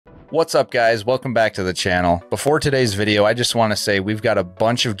What's up guys, welcome back to the channel. Before today's video, I just want to say we've got a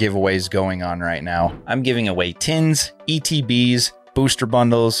bunch of giveaways going on right now. I'm giving away tins, ETBs, booster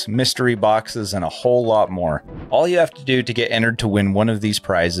bundles, mystery boxes, and a whole lot more. All you have to do to get entered to win one of these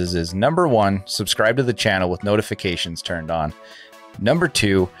prizes is number 1, subscribe to the channel with notifications turned on. Number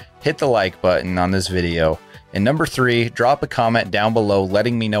 2, hit the like button on this video. And number 3, drop a comment down below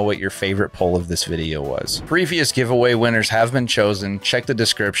letting me know what your favorite poll of this video was. Previous giveaway winners have been chosen. Check the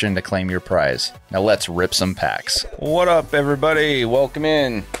description to claim your prize. Now let's rip some packs. What up everybody? Welcome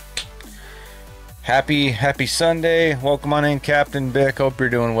in. Happy Sunday. Welcome on in, Captain Bick. Hope you're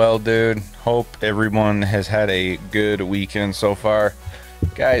doing well, dude. Hope everyone has had a good weekend so far.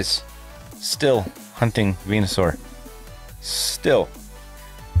 Guys, still hunting Venusaur. Still.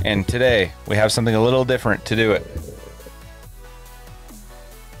 And today, we have something a little different to do it.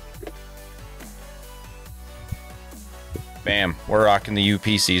 Bam, we're rocking the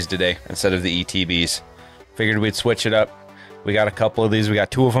UPCs today instead of the ETBs. Figured we'd switch it up. We got a couple of these, we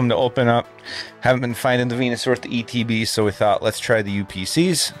got 2 of them to open up. Haven't been finding the Venusaur with the ETBs, so we thought let's try the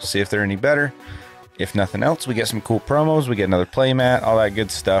UPCs, see if they're any better. If nothing else, we get some cool promos, we get another playmat, all that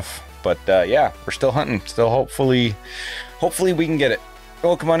good stuff. But yeah, we're still hunting, still hopefully we can get it.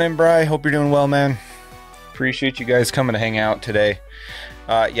 Welcome on in, Bri. Hope you're doing well, man. Appreciate you guys coming to hang out today.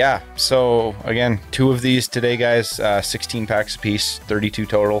 Yeah, so again, 2 of these today, guys. 16 packs a piece, 32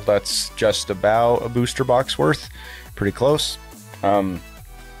 total. That's just about a booster box worth. Pretty close.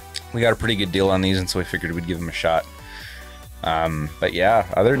 We got a pretty good deal on these, and so we figured we'd give them a shot. But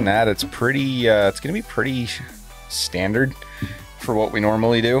yeah, other than that, it's pretty. It's gonna be pretty standard for what we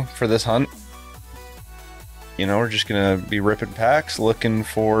normally do for this hunt. You know, we're just gonna be ripping packs, looking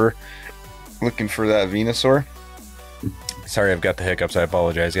for that Venusaur. Sorry, I've got the hiccups. I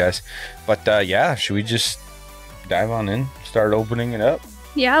apologize, guys. But yeah, should we just dive on in, start opening it up?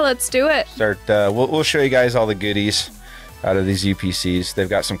 Yeah, let's do it. We'll show you guys all the goodies out of these UPCs. They've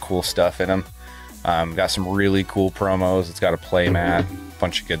got some cool stuff in them. Got some really cool promos. It's got a playmat,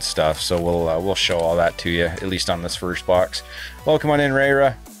 bunch of good stuff. So we'll show all that to you, at least on this first box. Welcome on in,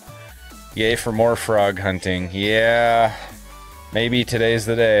 Rayra. Yay for more frog hunting. Yeah, maybe today's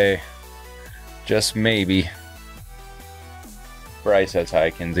the day. Just maybe. Bri says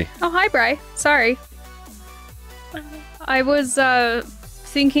hi, Kinsey. Oh, hi, Bri. Sorry. I was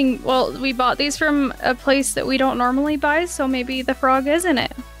thinking, well, we bought these from a place that we don't normally buy, so maybe the frog is in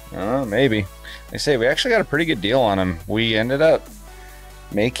it. Oh, maybe. They say we actually got a pretty good deal on them. We ended up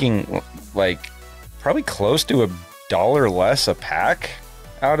making like probably close to $1 less a pack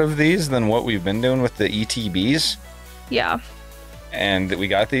out of these than what we've been doing with the ETBs. Yeah. And we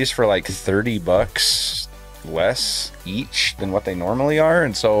got these for like 30 bucks less each than what they normally are.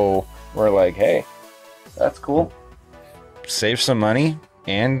 And so we're like, hey, that's cool. Save some money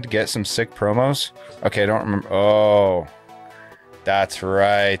and get some sick promos. Okay, I don't remember. Oh, that's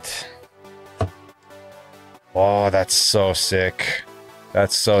right. Oh, that's so sick.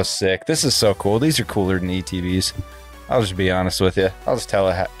 That's so sick. This is so cool. These are cooler than ETBs. I'll just be honest with you. I'll just tell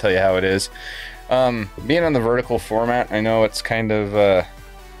you how it is. Being on the vertical format, I know it's kind of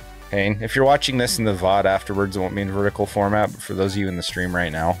pain. If you're watching this in the VOD afterwards, it won't be in vertical format. But for those of you in the stream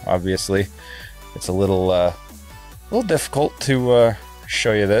right now, obviously, it's a little difficult to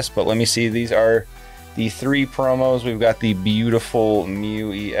show you this. But let me see. These are the 3 promos. We've got the beautiful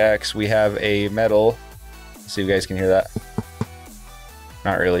Mew EX. We have a metal. Let's see if you guys can hear that.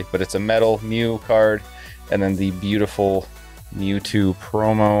 Not really, but it's a metal Mew card. And then the beautiful Mewtwo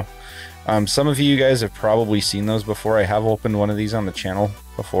promo. Some of you guys have probably seen those before. I have opened one of these on the channel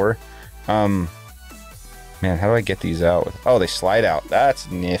before. Man, how do I get these out? Oh, they slide out. That's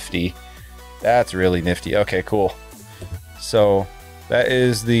nifty. That's really nifty. Okay, cool. So that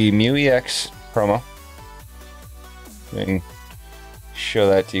is the Mew EX promo. I can show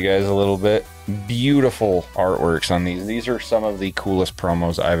that to you guys a little bit. Beautiful artworks on these. These are some of the coolest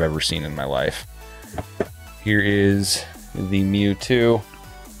promos I've ever seen in my life. Here is the Mewtwo.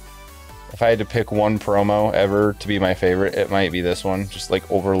 If I had to pick one promo ever to be my favorite, it might be this one. Just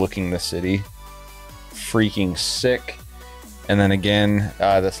like overlooking the city. Freaking sick. And then again,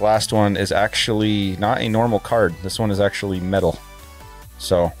 this last one is actually not a normal card. This one is actually metal.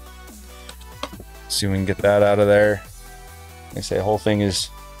 So, let's see if we can get that out of there. They say the whole thing is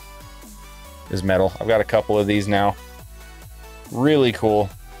metal. I've got a couple of these now. Really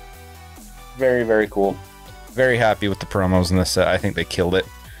cool. Very, very cool. Very happy with the promos in this set. I think they killed it.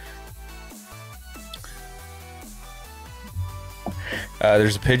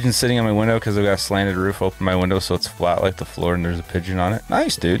 There's a pigeon sitting on my window because I've got a slanted roof. Open my window so it's flat like the floor and there's a pigeon on it.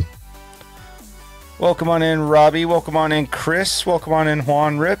 Nice, dude. Welcome on in, Robbie. Welcome on in, Chris. Welcome on in,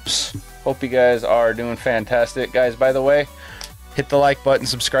 Juan Rips. Hope you guys are doing fantastic. Guys, by the way, hit the like button,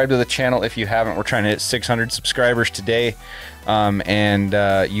 subscribe to the channel if you haven't. We're trying to hit 600 subscribers today, and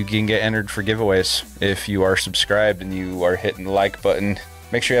you can get entered for giveaways if you are subscribed and you are hitting the like button.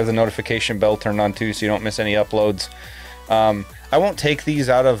 Make sure you have the notification bell turned on too so you don't miss any uploads. I won't take these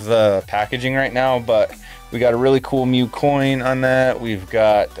out of the packaging right now, but we got a really cool Mew coin on that. We've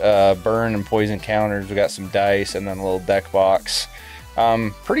got burn and poison counters. We got some dice and then a little deck box.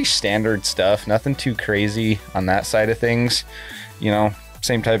 Pretty standard stuff. Nothing too crazy on that side of things. You know,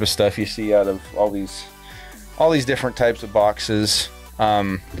 same type of stuff you see out of all these different types of boxes.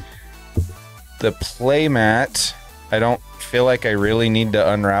 The playmat, I don't feel like I really need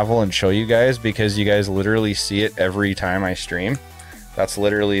to unravel and show you guys because you guys literally see it every time I stream. That's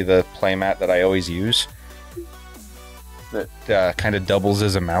literally the playmat that I always use. That kind of doubles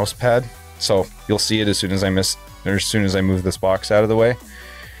as a mouse pad, so you'll see it as soon as I move this box out of the way.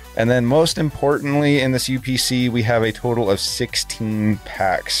 And then most importantly, in this UPC, we have a total of 16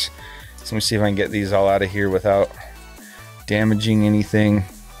 packs. So let me see if I can get these all out of here without damaging anything.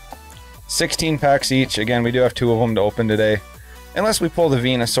 16 packs each. Again, we do have 2 of them to open today, unless we pull the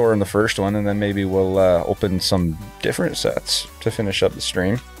Venusaur in the first one, and then maybe we'll open some different sets to finish up the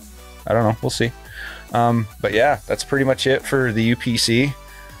stream. I don't know, we'll see. But yeah, that's pretty much it for the UPC.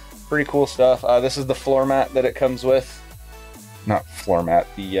 Pretty cool stuff. This is the floor mat that it comes with. Not floor mat,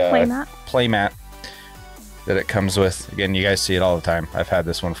 the playmat that it comes with. Again, you guys see it all the time. I've had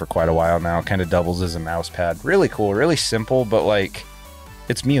this one for quite a while now. It kind of doubles as a mouse pad. Really cool, really simple, but like,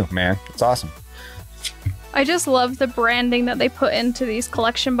 it's Mew, man. It's awesome. I just love the branding that they put into these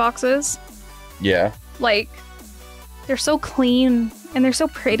collection boxes. Yeah. Like, they're so clean and they're so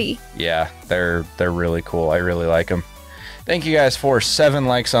pretty. Yeah, they're really cool. I really like them. Thank you guys for 7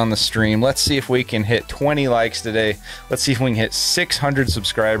 likes on the stream. Let's see if we can hit 20 likes today. Let's see if we can hit 600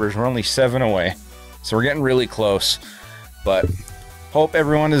 subscribers. We're only 7 away, so we're getting really close. But hope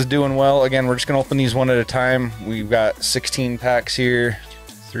everyone is doing well. Again, we're just gonna open these one at a time. We've got 16 packs here.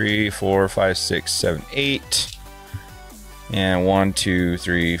 3, 4, 5, 6, 7, 8. And 1, 2,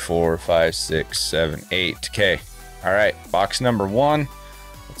 3, 4, 5, 6, 7, 8. Okay. All right, box number 1.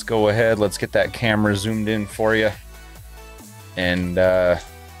 Let's go ahead. Let's get that camera zoomed in for you. And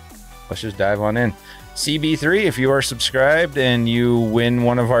let's just dive on in. CB3, if you are subscribed and you win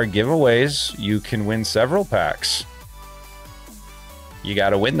one of our giveaways, you can win several packs. You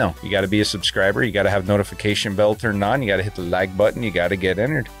got to win, though. You got to be a subscriber. You got to have notification bell turned on. You got to hit the like button. You got to get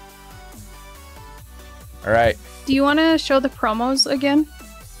entered. All right. Do you want to show the promos again?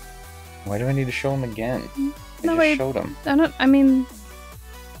 Why do I need to show them again? No, I just showed them. I mean,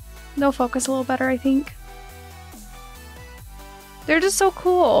 they'll focus a little better, I think. They're just so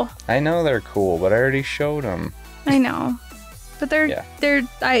cool. I know they're cool, but I already showed them. I know, but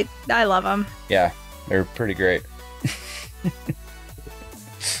I love them. Yeah, they're pretty great.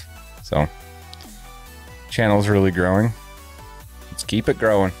 So, channel's really growing. Let's keep it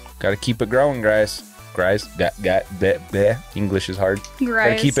growing. Gotta keep it growing, guys. English is hard.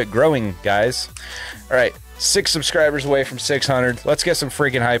 Gotta keep it growing, guys. All right, 6 subscribers away from 600. Let's get some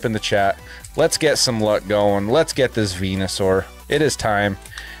freaking hype in the chat. Let's get some luck going. Let's get this Venusaur. It is time.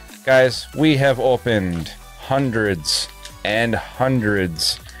 Guys, we have opened hundreds and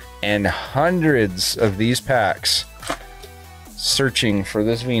hundreds and hundreds of these packs searching for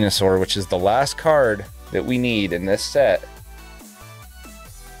this Venusaur, which is the last card that we need in this set.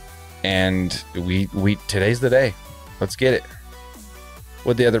 And today's the day. Let's get it.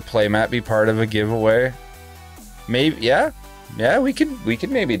 Would the other playmat be part of a giveaway? Maybe, yeah, we could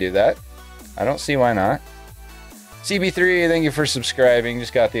maybe do that. I don't see why not. CB3, thank you for subscribing.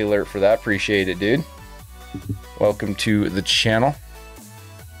 Just got the alert for that. Appreciate it, dude. Welcome to the channel.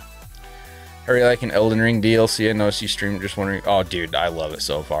 Are you like an Elden Ring DLC? I noticed you streamed. Just wondering. Oh, dude, I love it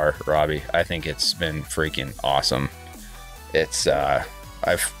so far, Robbie. I think it's been freaking awesome. It's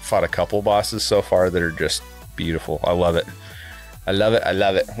I've fought a couple bosses so far that are just beautiful. I love it. I love it. I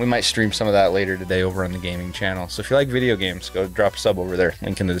love it. We might stream some of that later today over on the gaming channel. So if you like video games, go drop a sub over there.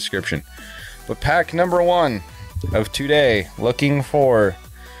 Link in the description. But pack number 1 of today, looking for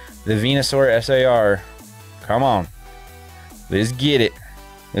the Venusaur SAR. Come on. Let's get it.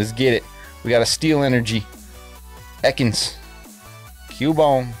 Let's get it. We got a Steel Energy, Ekans,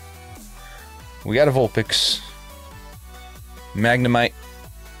 Cubone. We got a Vulpix, Magnemite.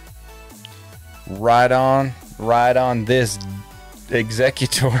 Right on this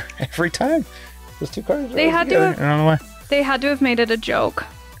Executor every time. Those 2 cards. They had to have, I don't know why. They had to have made it a joke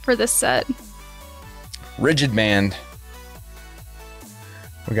for this set. Rigid Band.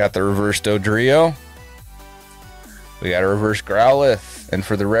 We got the Reverse Dodrio, We got a reverse Growlithe. And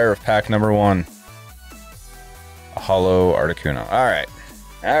for the rare of pack number 1, a holo Articuno. Alright.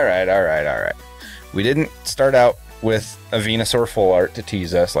 Alright. We didn't start out with a Venusaur full art to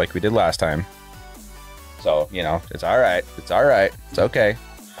tease us like we did last time. So, you know, it's alright. It's alright. It's okay.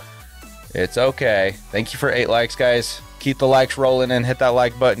 It's okay. Thank you for 8 likes, guys. Keep the likes rolling and hit that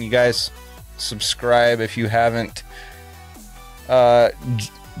like button, you guys. Subscribe if you haven't.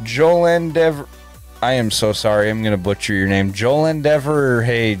 Jolendever. I am so sorry. I'm going to butcher your name.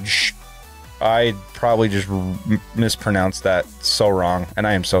 Jolendeverhage. I probably just mispronounced that so wrong, and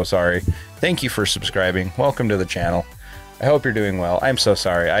I am so sorry. Thank you for subscribing. Welcome to the channel. I hope you're doing well. I'm so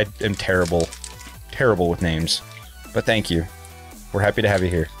sorry. I am terrible with names, but thank you. We're happy to have you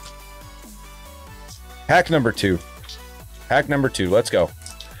here. Hack number 2. Hack number 2. Let's go.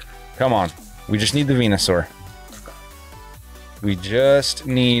 Come on. We just need the Venusaur. We just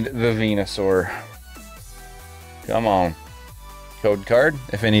need the Venusaur. Come on. Code card,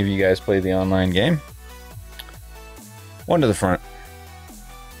 if any of you guys play the online game. 1 to the front.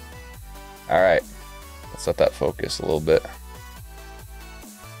 Alright. Let's let that focus a little bit.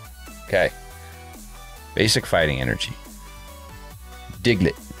 Okay. Basic fighting energy.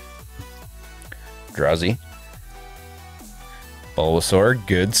 Diglett. Drowsy. Bulbasaur,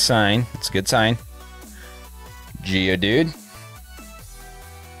 good sign. It's a good sign. Geodude.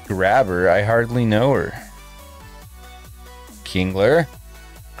 Grabber, I hardly know her. Kingler.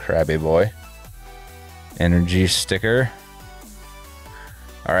 Krabby Boy. Energy sticker.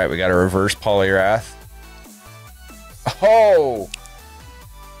 Alright, we got a reverse Poliwrath. Oh!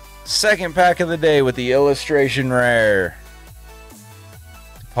 Second pack of the day with the illustration rare.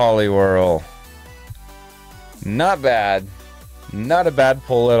 Poliwhirl. Not bad. Not a bad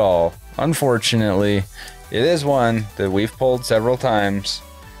pull at all. Unfortunately, it is one that we've pulled several times.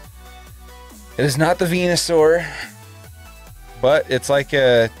 It is not the Venusaur, but it's like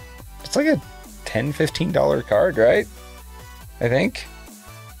a $10-15 card, right? I think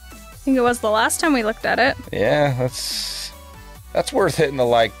it was the last time we looked at it. Yeah, that's worth hitting the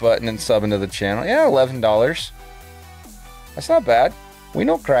like button and subbing to the channel. Yeah, $11. That's not bad. We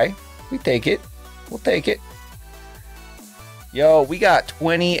don't cry. We take it. We'll take it. Yo, we got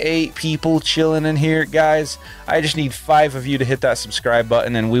 28 people chilling in here, guys. I just need 5 of you to hit that subscribe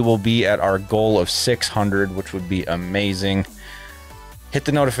button, and we will be at our goal of 600, which would be amazing. Hit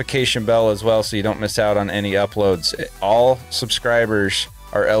the notification bell as well so you don't miss out on any uploads. All subscribers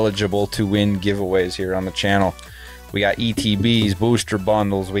are eligible to win giveaways here on the channel. We got ETBs, booster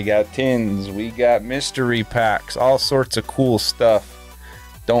bundles, we got tins, we got mystery packs, all sorts of cool stuff.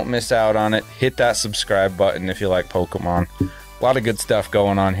 Don't miss out on it. Hit that subscribe button if you like Pokemon. A lot of good stuff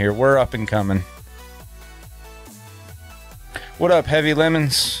going on here. We're up and coming. What up, Heavy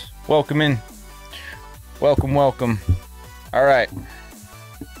Lemons? Welcome in. Welcome, welcome. All right.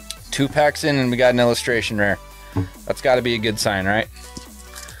 2 packs in and we got an illustration rare. That's got to be a good sign, right?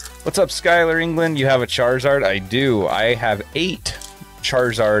 What's up, Skylar England? You have a Charizard? I do. I have 8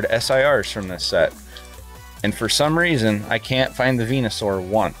 Charizard SIRs from this set. And for some reason, I can't find the Venusaur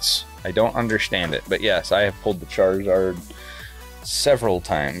once. I don't understand it. But yes, I have pulled the Charizard several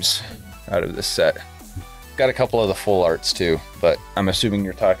times out of this set. Got a couple of the full arts too, but I'm assuming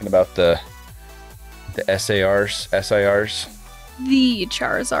you're talking about the SIRs. The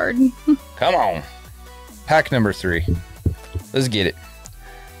Charizard. Come on. Pack number 3. Let's get it.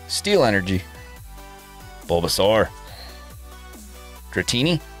 Steel Energy. Bulbasaur.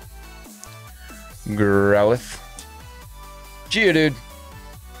 Dratini. Growlithe. Geodude.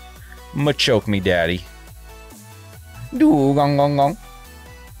 Machoke me daddy. Gong.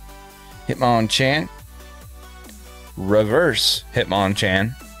 Hitmonchan. Reverse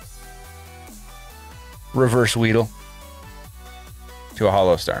Hitmonchan. Reverse Weedle. To a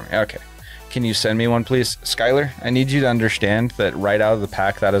Holo Starmie. Okay. Can you send me one, please? Skylar, I need you to understand that right out of the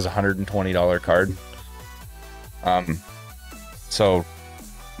pack, that is a $120 card. So,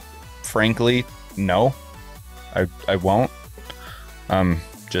 frankly, no. I won't.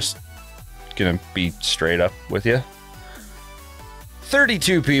 Just gonna be straight up with you.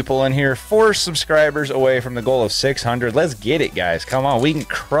 32 people in here, 4 subscribers away from the goal of 600. Let's get it, guys. Come on, we can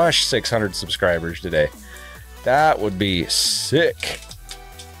crush 600 subscribers today. That would be sick.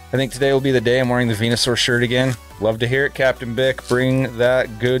 I think today will be the day. I'm wearing the Venusaur shirt again. Love to hear it, Captain Bick. Bring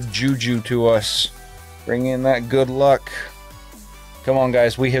that good juju to us. Bring in that good luck. Come on,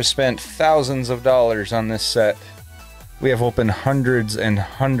 guys. We have spent thousands of dollars on this set. We have opened hundreds and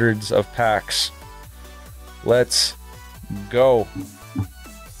hundreds of packs. Let's go.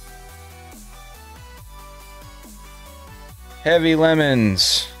 Heavy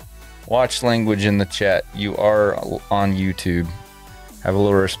Lemons. Watch language in the chat. You are on YouTube. Have a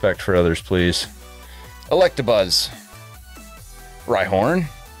little respect for others, please. Electabuzz. Rhyhorn.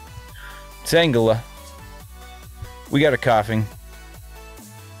 Tangela. We got a coughing.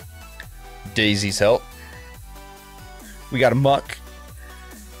 Daisy's help. We got a Muck.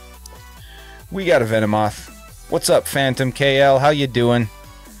 We got a Venomoth. What's up, Phantom KL? How you doing?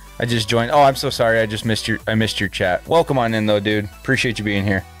 I just joined. Oh, I'm so sorry. I missed your chat. Welcome on in though, dude. Appreciate you being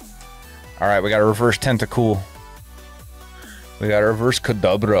here. All right, we got a reverse Tentacool. We got a reverse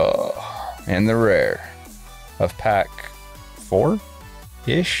Kadabra, and the rare of pack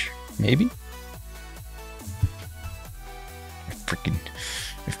 4-ish, maybe. I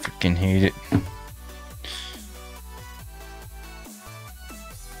freaking hate it.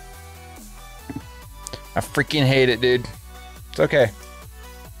 I freaking hate it, dude. It's okay.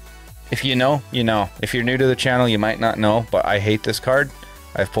 If you know, you know. If you're new to the channel, you might not know, but I hate this card.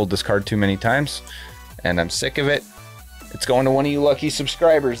 I've pulled this card too many times, and I'm sick of it. It's going to one of you lucky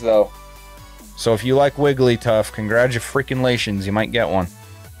subscribers, though. So if you like Wigglytuff, congratulations, you might get one.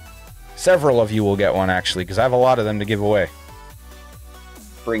 Several of you will get one, actually, because I have a lot of them to give away.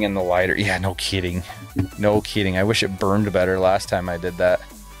 Bring in the lighter. Yeah, no kidding. No kidding. I wish it burned better last time I did that.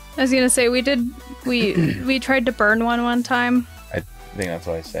 I was gonna say, we tried to burn one time. I think that's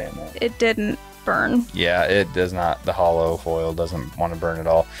why I was saying that. It didn't burn. Yeah, it does not. The hollow foil doesn't want to burn at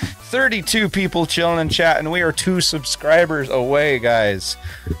all. 32 people chilling in chat, and we are 2 subscribers away, guys.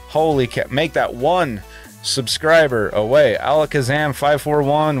 Holy cat. Make that 1 subscriber away.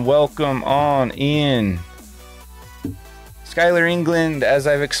 Alakazam541, welcome on in. Skylar England, as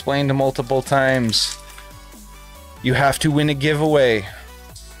I've explained multiple times, you have to win a giveaway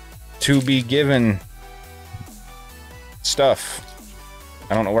to be given stuff.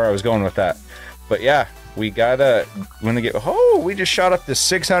 I don't know where I was going with that. But yeah, we gotta win the giveaway. Oh, we just shot up to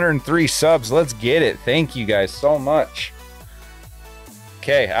 603 subs. Let's get it. Thank you guys so much.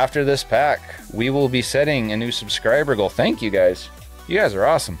 Okay, after this pack, we will be setting a new subscriber goal. Thank you guys. You guys are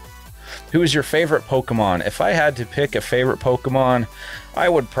awesome. Who is your favorite Pokemon? If I had to pick a favorite Pokemon, I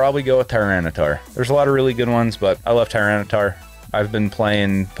would probably go with Tyranitar. There's a lot of really good ones, but I love Tyranitar. I've been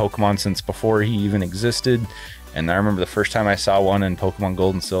playing Pokemon since before he even existed, and I remember the first time I saw one in Pokemon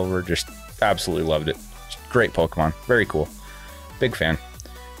Gold and Silver, just absolutely loved it. Great Pokemon. Very cool. Big fan.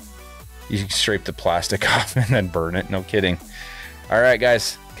 You can scrape the plastic off and then burn it. No kidding. Alright,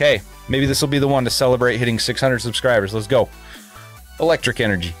 guys. Okay, maybe this will be the one to celebrate hitting 600 subscribers. Let's go. Electric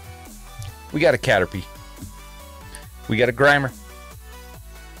Energy. We got a Caterpie. We got a Grimer.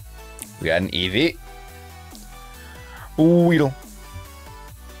 We got an Eevee. Weedle.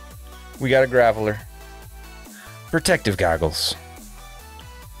 We got a Graveler. Protective Goggles.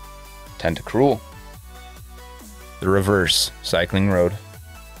 Tentacruel. The reverse Cycling Road.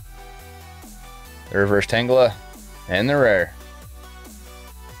 The reverse Tangela. And the rare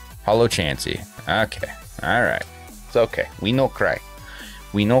Hollow Chansey. Okay. Alright. It's okay. We no cry.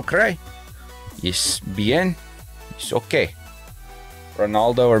 We no cry. Yes, bien. It's okay.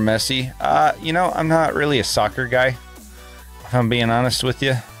 Ronaldo or Messi? You know, I'm not really a soccer guy, if I'm being honest with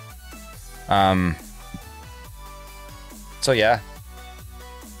you. So yeah.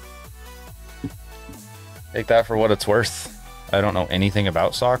 Take that for what it's worth. I don't know anything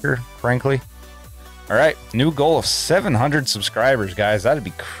about soccer, frankly. Alright, new goal of 700 subscribers, guys. That'd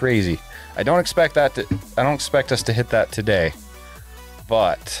be crazy. I don't expect us to hit that today.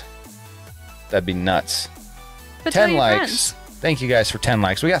 But that'd be nuts. But 10 likes. Thank you guys for 10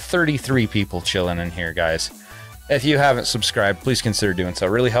 likes. We got 33 people chilling in here, guys. If you haven't subscribed, please consider doing so.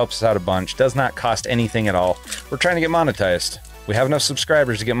 It really helps us out a bunch. Does not cost anything at all. We're trying to get monetized. We have enough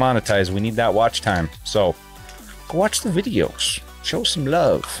subscribers to get monetized. We need that watch time. So, go watch the videos. Show some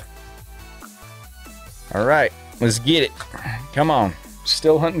love. Alright, let's get it. Come on.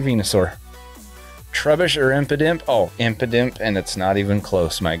 Still hunting Venusaur. Trubbish or Impidimp? Oh, Impidimp, and it's not even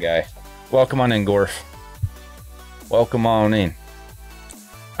close, my guy. Welcome on in, Gorf. Welcome on in.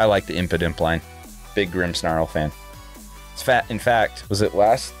 I like the Impidimp line. Big Grimmsnarl fan. It's fat. In fact, was it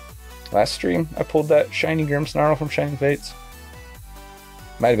last stream I pulled that shiny Grimmsnarl from Shining Fates?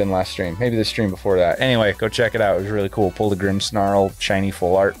 Might have been last stream. Maybe the stream before that. Anyway, go check it out. It was really cool. Pulled a Grimmsnarl shiny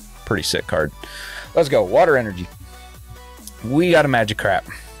full art. Pretty sick card. Let's go. Water Energy. We got a Magikarp.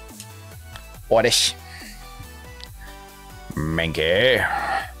 Oddish. Mankey.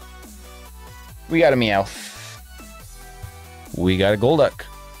 We got a Meowth. We got a Golduck.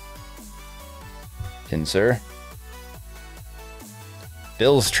 Pinsir.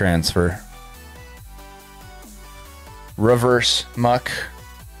 Bill's Transfer. Reverse Muck.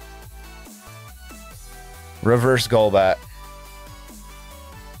 Reverse Golbat.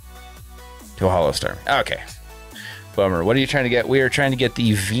 to a Hollow Star. Okay. Bummer. What are you trying to get? We are trying to get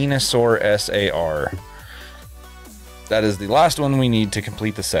the Venusaur SAR. That is the last one we need to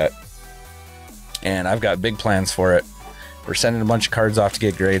complete the set. And I've got big plans for it. We're sending a bunch of cards off to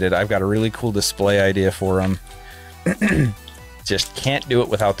get graded. I've got a really cool display idea for them. Just can't do it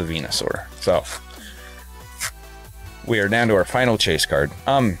without the Venusaur. So, we are down to our final chase card.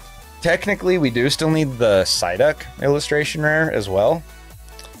 Technically, we do still need the Psyduck illustration rare as well.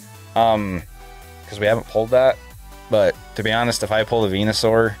 Because we haven't pulled that. But, to be honest, if I pull the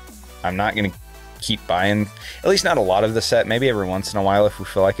Venusaur, I'm not going to keep buying, at least not a lot of the set. Maybe every once in a while if we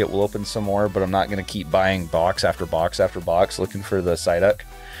feel like it, we'll open some more, but I'm not going to keep buying box after box after box looking for the Psyduck.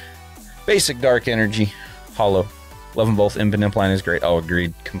 Basic Dark Energy, Hollow. Love them both. Infinite Line is great. Oh,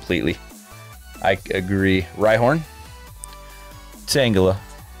 agreed completely. I agree. Rhyhorn. Tangela.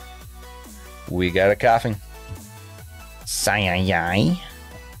 We got a coughing. Sayai.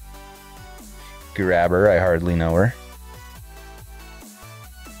 Grabber, I hardly know her.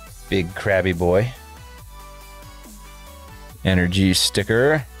 Big Krabby Boy. Energy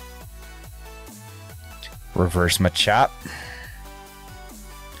Sticker. Reverse Machop.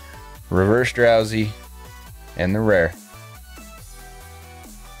 Reverse Drowsy. And the rare.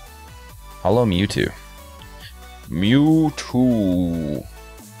 Hollow Mewtwo. Mewtwo.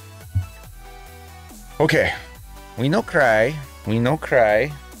 Okay. We no cry. We no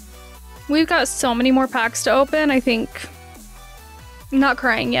cry. We've got so many more packs to open. I think I'm not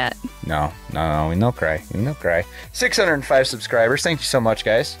crying yet. No, we no cry. We no cry. 605 subscribers. Thank you so much,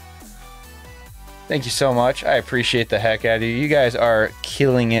 guys. Thank you so much. I appreciate the heck out of you. You guys are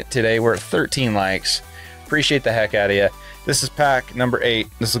killing it today. We're at 13 likes. Appreciate the heck out of you. This is pack number 8.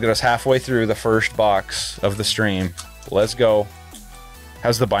 This will get us halfway through the first box of the stream. Let's go.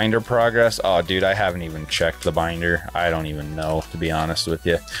 How's the binder progress? Oh, dude, I haven't even checked the binder. I don't even know, to be honest with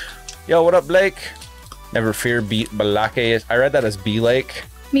you. Yo, what up, Blake? Never fear, Balake is... I read that as B-Lake.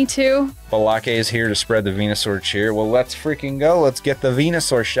 Me too. Balake is here to spread the Venusaur cheer. Well, let's freaking go. Let's get the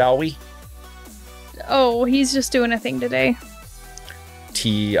Venusaur, shall we? Oh, he's just doing a thing today.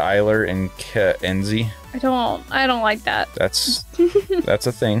 T. Eiler and Enzi. I don't like that. That's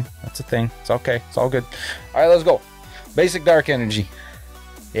a thing. That's a thing. It's okay. It's all good. All right, let's go. Basic Dark Energy.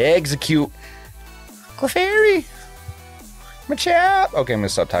 Execute. Clefairy. Machop. Okay, I'm gonna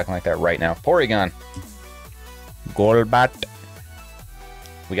stop talking like that right now. Porygon. Golbat.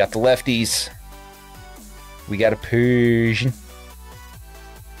 We got the lefties. We got a Persian.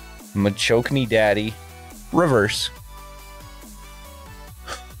 Machoke Me Daddy. Reverse.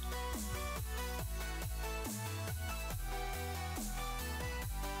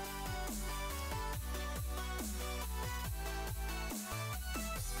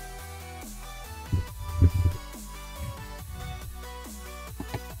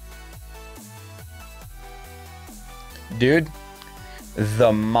 Dude,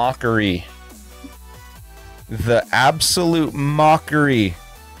 the mockery. The absolute mockery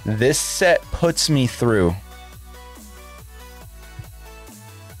this set puts me through.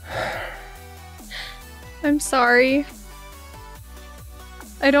 I'm sorry.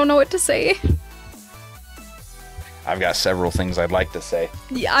 I don't know what to say. I've got several things I'd like to say.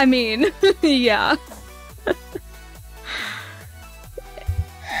 Yeah, I mean, yeah.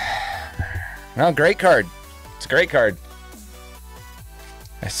 No, great card. It's a great card.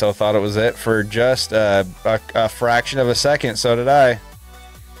 I so thought it was it for just a fraction of a second. So did I.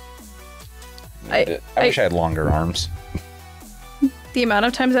 I wish I had longer arms. The amount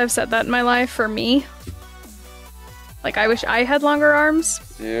of times I've said that in my life for me. Like, I wish I had longer arms.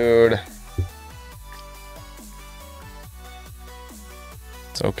 Dude.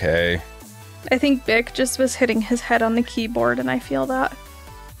 It's okay. I think Bic just was hitting his head on the keyboard, and I feel that.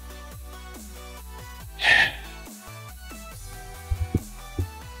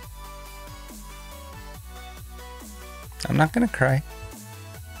 I'm not gonna cry.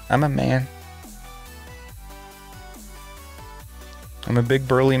 I'm a man. I'm a big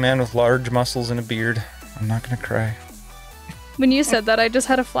burly man with large muscles and a beard. I'm not gonna cry. When you said that, I just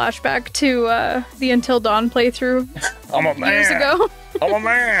had a flashback to the Until Dawn playthrough I'm a man. years ago. I'm a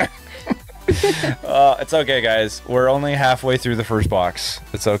man. It's okay, guys. We're only halfway through the first box.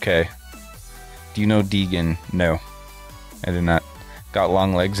 It's okay. Do you know Deegan? No, I do not. Got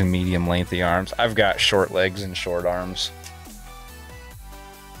long legs and medium lengthy arms. I've got short legs and short arms.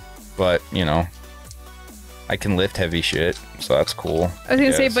 But, you know, I can lift heavy shit, so that's cool. I was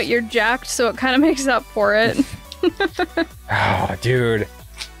gonna say, but you're jacked, so it kind of makes up for it. Oh, dude.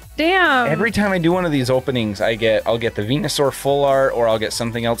 Damn. Every time I do one of these openings, I'll get the Venusaur full art, or I'll get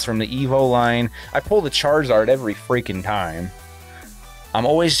something else from the Evo line. I pull the Charizard every freaking time. I'm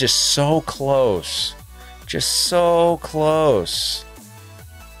always just so close. Just so close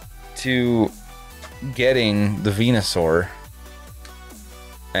to getting the Venusaur.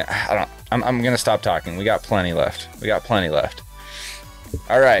 I'm gonna stop talking. We got plenty left.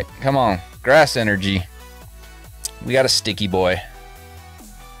 All right, come on. Grass energy. We got a sticky boy.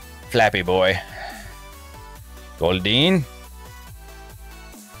 Flappy boy. Goldeen.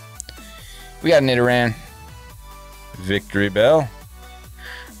 We got Nidoran. Victory Bell.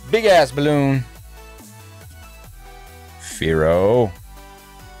 Big ass balloon. Firo.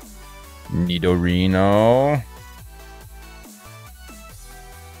 Nidorino.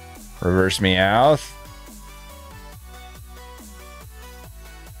 Reverse Meowth.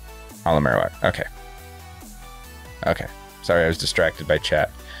 Marowak. Okay. Okay. Sorry, I was distracted by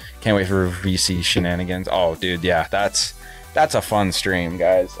chat. Can't wait for VC shenanigans. Oh, dude, yeah, that's a fun stream,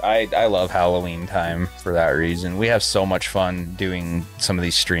 guys. I love Halloween time for that reason. We have so much fun doing some of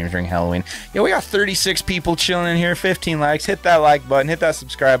these streams during Halloween. Yeah, we got 36 people chilling in here, 15 likes. Hit that like button, hit that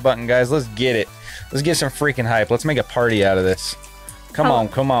subscribe button, guys. Let's get it. Let's get some freaking hype. Let's make a party out of this. Come on,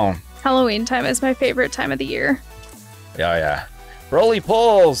 come on. Halloween time is my favorite time of the year. Yeah, yeah. Rolly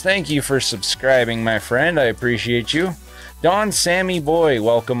Poles, thank you for subscribing, my friend. I appreciate you. Don Sammy Boy,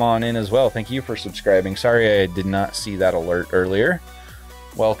 welcome on in as well. Thank you for subscribing. Sorry I did not see that alert earlier.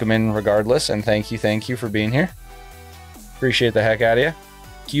 Welcome in regardless, and thank you for being here. Appreciate the heck out of you.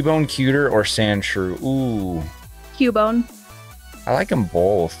 Cubone Cuter or Sandshrew? Ooh. Cubone. I like them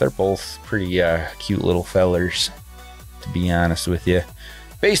both. They're both pretty cute little fellers, to be honest with you.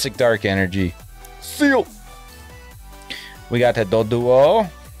 Basic Dark Energy. Seal. We got the Doduo.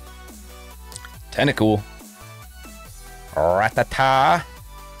 Tentacool. Rattata.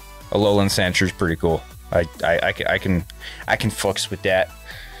 Alolan Sandshrew pretty cool. I can fucks with that.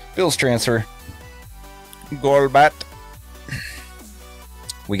 Bill's Transfer. Golbat.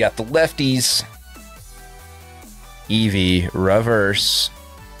 We got the lefties. Eevee. Reverse.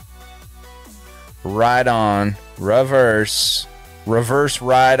 Ride on. Reverse. Reverse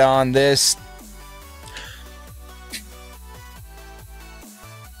ride on this.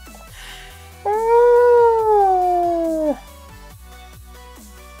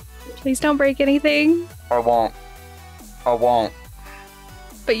 Please don't break anything. I won't. I won't.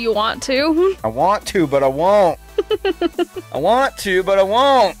 But you want to. I want to, but I won't. I want to, but I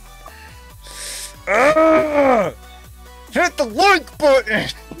won't. Hit the like button.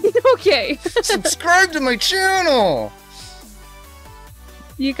 Okay. Subscribe to my channel.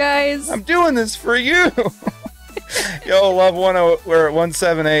 You guys. I'm doing this for you. Yo, love 10, we're at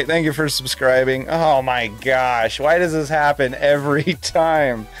 178. Thank you for subscribing. Oh my gosh, why does this happen every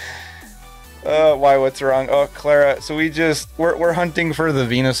time? Why? What's wrong? Oh, Clara. So we're hunting for the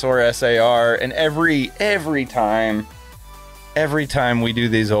Venusaur SAR, and every time we do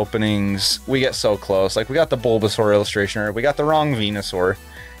these openings, we get so close. Like we got the Bulbasaur illustration, or we got the wrong Venusaur.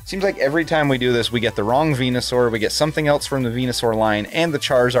 Seems like every time we do this, we get the wrong Venusaur, we get something else from the Venusaur line, and the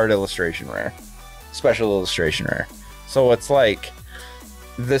Charizard illustration rare. Special illustration rare. So it's like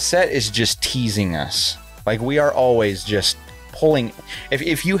the set is just teasing us. Like we are always just pulling.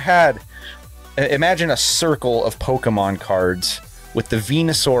 If you had, imagine a circle of Pokemon cards with the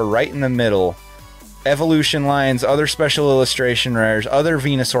Venusaur right in the middle, evolution lines, other special illustration rares, other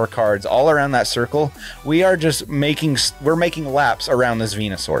Venusaur cards all around that circle. We are just making laps around this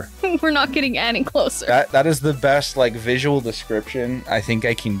Venusaur. We're not getting any closer. That is the best like visual description I think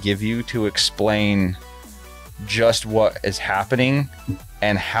I can give you to explain just what is happening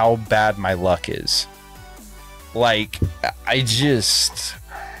and how bad my luck is. Like I just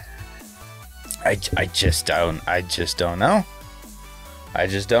don't know. I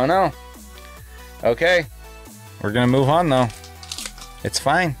just don't know. Okay, we're gonna move on though. It's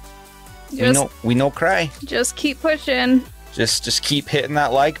fine. We know cry. Just keep pushing. Just keep hitting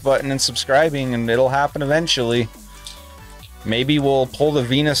that like button and subscribing, and it'll happen eventually. Maybe we'll pull the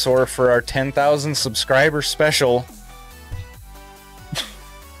Venusaur for our 10,000 subscriber special.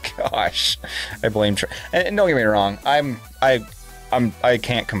 Gosh, I blame. And don't get me wrong, I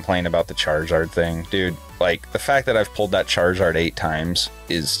can't complain about the Charizard thing, dude. Like the fact that I've pulled that Charizard 8 times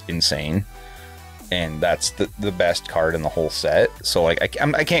is insane. And that's the best card in the whole set. So like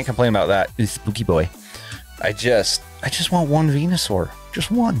I can't complain about that. It's Spooky Boy. I just want one Venusaur. Just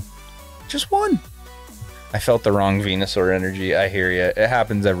one. I felt the wrong Venusaur energy. I hear you. It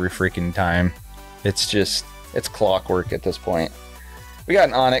happens every freaking time. It's clockwork at this point. We got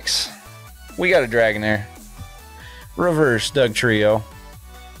an Onix. We got a Dragonair. Reverse Dugtrio.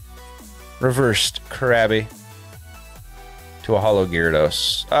 Reversed Krabby. To a Holo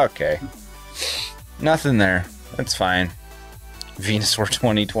Gyarados. Okay. Nothing there. That's fine. Venusaur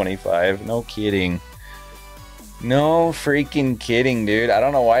 2025. No kidding. No freaking kidding, dude. I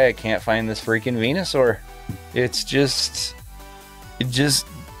don't know why I can't find this freaking Venusaur. It's just... It just...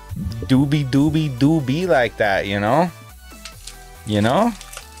 doobie like that, you know? You know?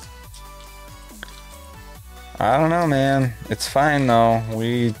 I don't know, man. It's fine, though.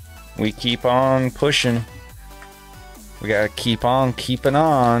 We keep on pushing. We gotta keep on keeping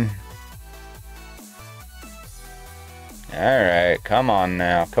on. Alright, come on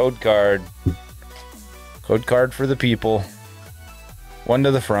now. Code card. Code card for the people. One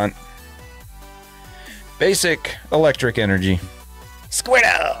to the front. Basic electric energy.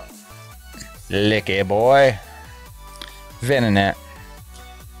 Squirtle! Licky boy. Venonat.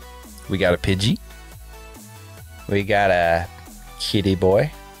 We got a Pidgey. We got a Kitty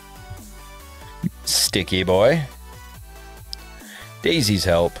boy. Sticky boy. Daisy's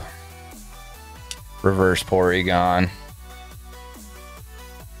help. Reverse Porygon.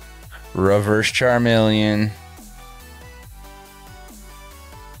 Reverse Charmeleon.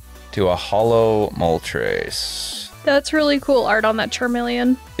 To a hollow Moltres. That's really cool art on that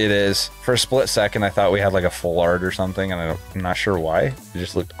Charmeleon. It is. For a split second, I thought we had like a full art or something, and I'm not sure why. It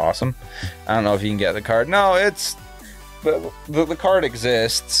just looked awesome. I don't know if you can get the card. No, it's... The card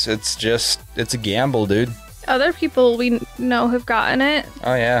exists. It's just... It's a gamble, dude. Other people we know have gotten it.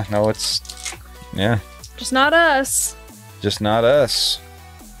 Oh, yeah. No, it's... Yeah. Just not us. Just not us.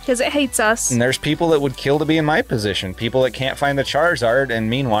 Because it hates us. And there's people that would kill to be in my position. People that can't find the Charizard, and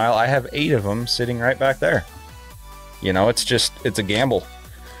meanwhile, I have 8 of them sitting right back there. You know, it's just, it's a gamble.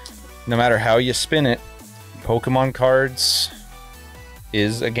 No matter how you spin it, Pokemon cards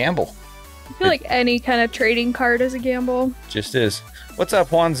is a gamble. I feel like any kind of trading card is a gamble. Just is. What's up,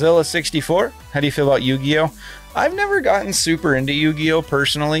 Juanzilla64? How do you feel about Yu-Gi-Oh? I've never gotten super into Yu-Gi-Oh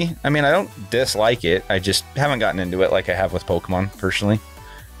personally. I mean, I don't dislike it. I just haven't gotten into it like I have with Pokemon personally.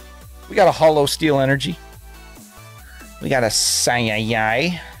 We got a Hollow Steel Energy. We got a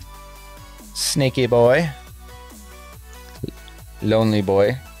Saiyai. Snaky boy. Lonely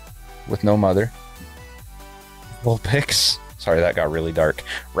boy. With no mother. Vulpix. Sorry, that got really dark.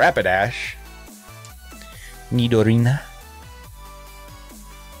 Rapidash. Nidorina.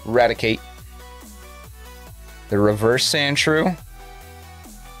 Raticate. The Reverse Sandshrew.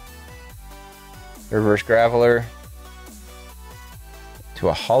 Reverse Graveler. To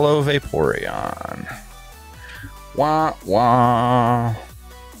a Hollow Vaporeon. Wah, wah.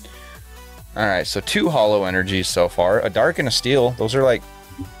 Alright, so 2 Hollow Energies so far. A Dark and a Steel. Those are like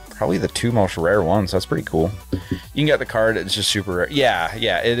probably the 2 most rare ones. That's pretty cool. You can get the card. It's just super rare. Yeah,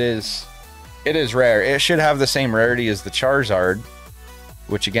 it is. It is rare. It should have the same rarity as the Charizard,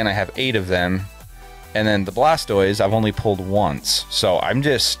 which again, I have 8 of them. And then the Blastoise, I've only pulled once. So I'm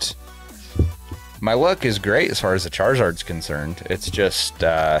just... My luck is great as far as the Charizard's concerned. It's just,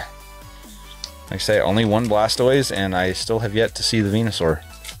 like I say, only 1 Blastoise, and I still have yet to see the Venusaur.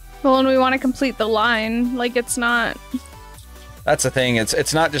 Well, and we want to complete the line. Like, it's not... That's the thing.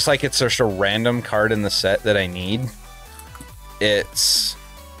 It's not just like it's just a random card in the set that I need. It's...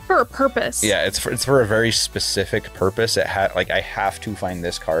 For a purpose. Yeah, it's for a very specific purpose. Like, I have to find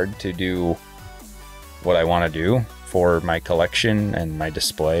this card to do what I want to do for my collection and my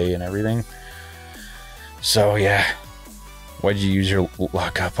display and everything. So, yeah. Why'd you use your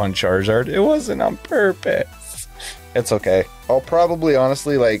luck up on Charizard? It wasn't on purpose. It's okay. I'll probably,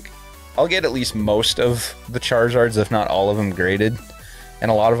 honestly, like... I'll get at least most of the Charizards, if not all of them, graded.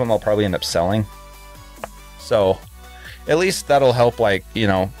 And a lot of them I'll probably end up selling. So, at least that'll help, like, you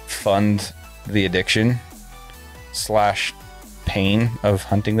know, fund the addiction / pain of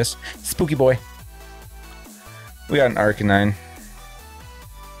hunting this spooky boy. We got an Arcanine.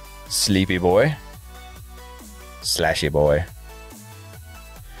 Sleepy boy. Slashy boy.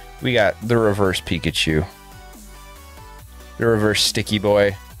 We got the reverse Pikachu. The reverse Sticky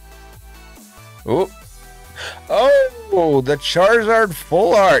boy. Ooh. Oh, the Charizard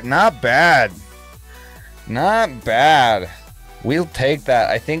full art. Not bad. Not bad. We'll take that.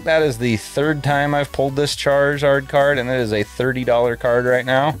 I think that is the 3rd time I've pulled this Charizard card, and it is a $30 card right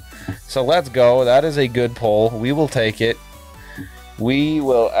now. So let's go. That is a good pull. We will take it. We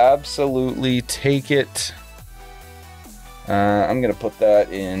will absolutely take it. I'm going to put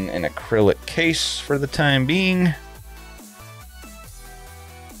that in an acrylic case for the time being.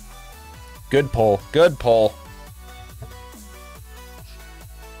 Good pull. Good pull.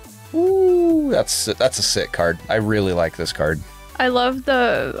 Ooh, that's a sick card. I really like this card. I love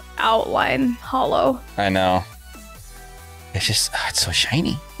the outline hollow. I know. It's just, it's so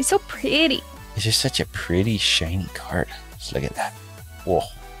shiny. It's so pretty. It's just such a pretty, shiny card. Just look at that. Whoa.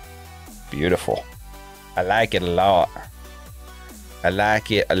 Beautiful. I like it a lot. I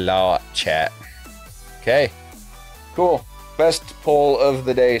like it a lot, chat. Okay, cool. Best pull of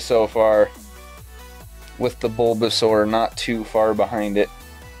the day so far, with the Bulbasaur not too far behind it.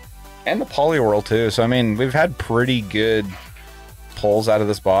 And the Poliwhirl too, so I mean, we've had pretty good pulls out of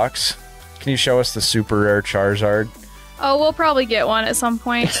this box. Can you show us the super rare Charizard? Oh, we'll probably get one at some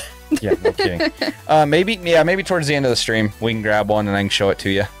point. Yeah, no kidding. Maybe towards the end of the stream, we can grab one and I can show it to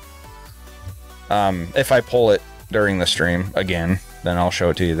you. If I pull it during the stream again, then I'll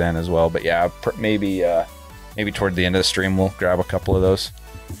show it to you then as well. But yeah, maybe toward the end of the stream, we'll grab a couple of those.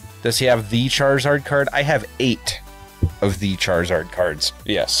 Does he have the Charizard card? I have 8 of the Charizard cards.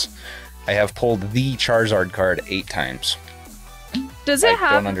 Yes. I have pulled the Charizard card 8 times. Does it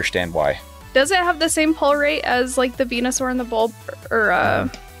I don't understand why. Does it have the same pull rate as like the Venusaur and the Bulb or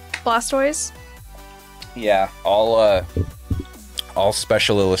Blastoise? Yeah, all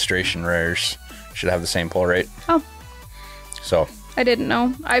special illustration rares should have the same pull rate. Oh. So. I didn't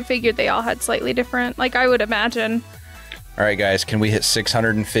know. I figured they all had slightly different, like I would imagine. All right, guys, can we hit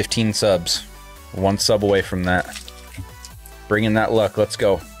 615 subs? 1 sub away from that. Bring in that luck. Let's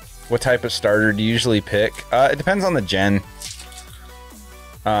go. What type of starter do you usually pick? It depends on the gen.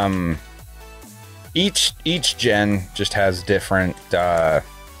 Each gen just has different. I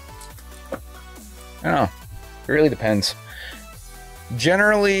don't know. It really depends.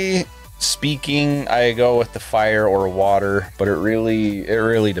 Generally speaking, I go with the fire or water, but it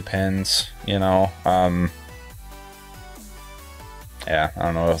really depends. You know. Yeah, I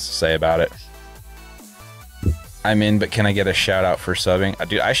don't know what else to say about it. I'm in, but can I get a shout out for subbing?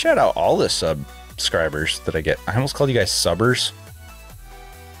 Dude, I shout out all the subscribers that I get. I almost called you guys subbers.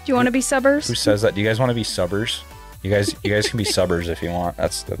 Do you want to be subbers? Who says that? Do you guys want to be subbers? You guys can be subbers if you want.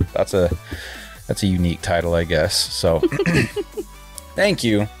 That's a unique title, I guess. So thank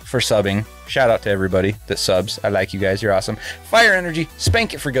you for subbing. Shout out to everybody that subs. I like you guys. You're awesome. Fire Energy,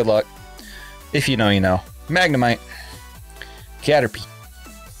 spank it for good luck. If you know, you know. Magnemite, Caterpie,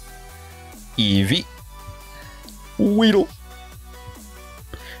 Eevee, Weedle,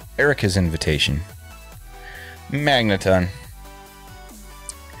 Erica's Invitation, Magneton,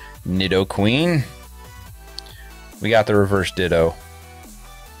 Nidoqueen. We got the reverse Ditto.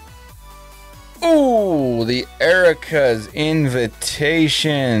 Ooh, the Erica's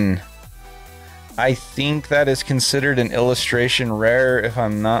Invitation. I think that is considered an illustration rare, if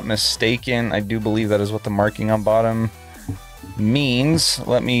I'm not mistaken. I do believe that is what the marking on bottom means.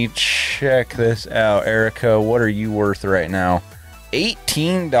 Let me check this out. Erica, what are you worth right now?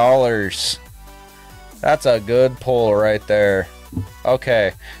 $18. That's a good pull right there.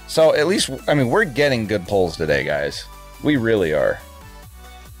 Okay, so at least, I mean, we're getting good pulls today, guys. We really are.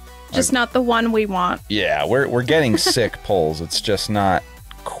 Just not the one we want. Yeah, we're getting sick pulls. It's just not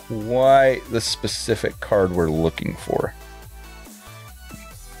quite the specific card we're looking for.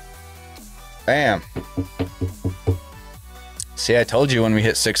 Bam. See, I told you when we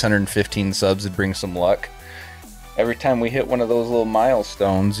hit 615 subs, it'd bring some luck. Every time we hit one of those little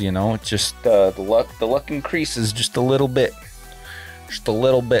milestones, you know, it just the luck increases just a little bit. Just a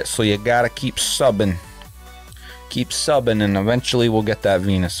little bit, so you gotta keep subbing. Keep subbing, and eventually we'll get that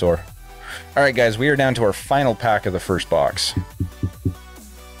Venusaur. Alright, guys, we are down to our final pack of the first box.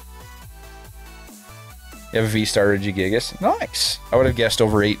 You have a V-Star Regigigas. Nice! I would have guessed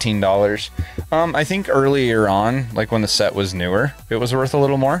over $18. I think earlier on, like when the set was newer, it was worth a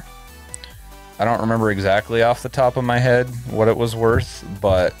little more. I don't remember exactly off the top of my head what it was worth,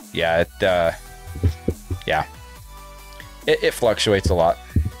 but yeah, it fluctuates a lot.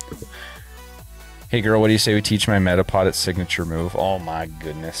 Hey girl, what do you say we teach my Metapod its signature move? Oh my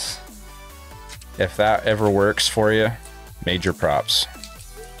goodness. If that ever works for you, major props.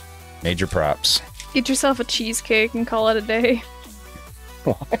 Major props. Get yourself a cheesecake and call it a day.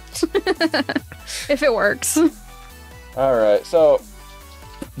 What? If it works. Alright, so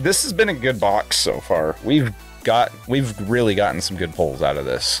this has been a good box so far. We've really gotten some good pulls out of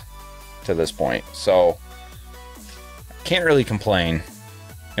this to this point. So can't really complain.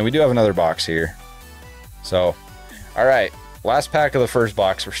 And we do have another box here. So, alright. Last pack of the first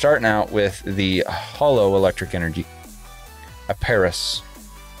box. We're starting out with the Holo Electric Energy. A Paris.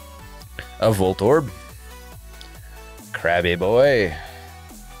 A Voltorb. Krabby Boy.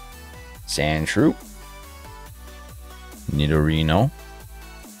 Sandshrew. Nidorino.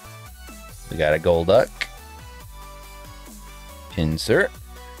 We got a Golduck. Pinsir.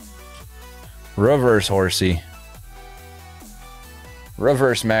 Reverse Horsey.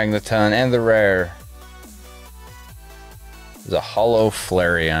 Reverse Magneton, and the rare is a Holo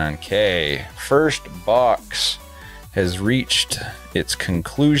Flareon. Okay, first box has reached its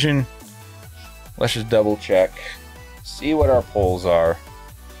conclusion. Let's just double check see what our pulls are.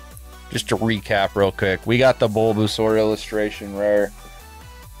 Just to recap real quick, we got the Bulbasaur illustration rare.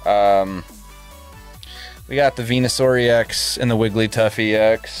 We got the Venusaur EX and the Wigglytuff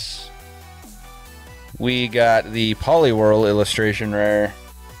EX. We got the Poliwhirl illustration rare.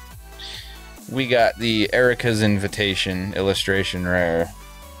 We got the Erica's Invitation illustration rare.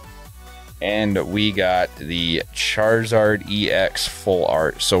 And we got the Charizard EX full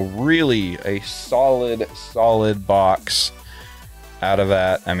art. So really a solid box out of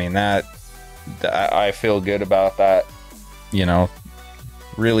that. I mean, that I feel good about that. You know,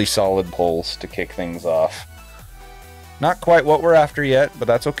 really solid pulls to kick things off. Not quite what we're after yet, but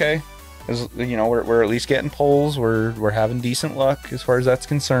that's okay. As you know, we're at least getting pulls. We're having decent luck as far as that's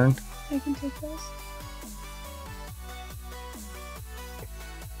concerned. I can take those.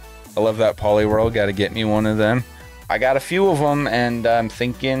 I love that Poliwhirl. Got to get me one of them. I got a few of them, and I'm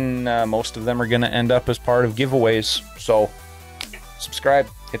thinking most of them are going to end up as part of giveaways. So, subscribe,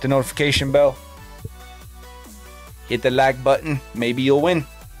 hit the notification bell, hit the like button. Maybe you'll win.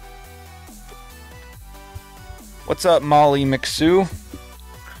 What's up, Molly McSue?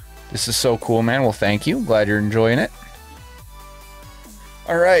 This is so cool, man. Well, thank you. Glad you're enjoying it.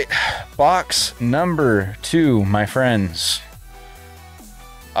 All right, box number 2, my friends.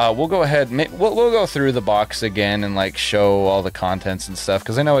 We'll go ahead. We'll go through the box again and like show all the contents and stuff,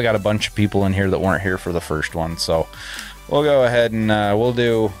 because I know we got a bunch of people in here that weren't here for the first one. So we'll go ahead and we'll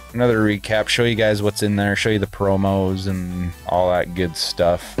do another recap, show you guys what's in there, show you the promos and all that good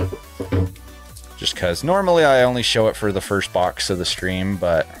stuff. Just because normally I only show it for the first box of the stream,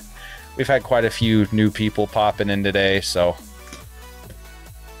 but we've had quite a few new people popping in today, so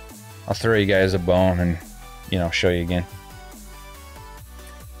I'll throw you guys a bone and, you know, show you again.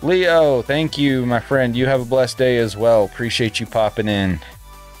 Leo, thank you, my friend. You have a blessed day as well. Appreciate you popping in.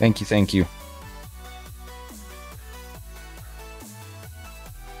 Thank you, thank you.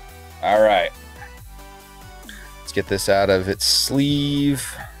 All right. Let's get this out of its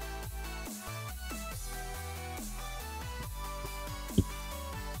sleeve.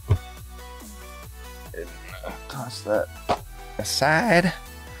 And, toss that aside.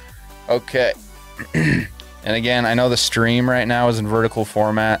 Okay. And again, I know the stream right now is in vertical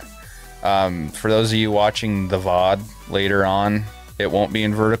format. For those of you watching the VOD later on, it won't be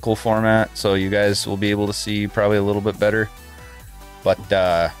in vertical format, so you guys will be able to see probably a little bit better. But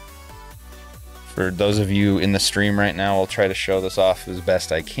for those of you in the stream right now, I'll try to show this off as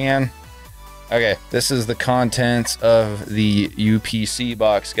best I can. Okay, this is the contents of the UPC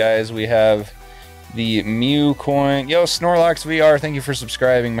box, guys. We have the Mew coin. Yo, Snorlax VR, thank you for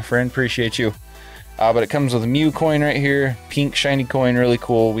subscribing, my friend. Appreciate you. But it comes with a Mew coin right here. Pink shiny coin, really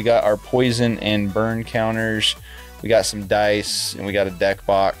cool. We got our poison and burn counters. We got some dice, and we got a deck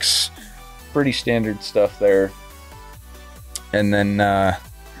box. Pretty standard stuff there. And then our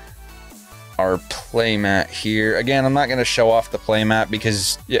playmat here. Again, I'm not going to show off the playmat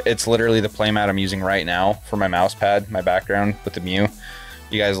because it's literally the playmat I'm using right now for my mouse pad, my background with the Mew.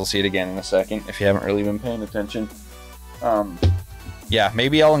 You guys will see it again in a second if you haven't really been paying attention. Yeah,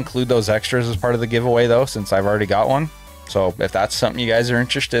 maybe I'll include those extras as part of the giveaway, though, since I've already got one. So if that's something you guys are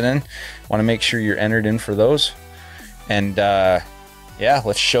interested in, want to make sure you're entered in for those. And yeah,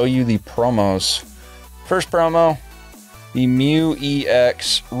 let's show you the promos. First promo, the Mew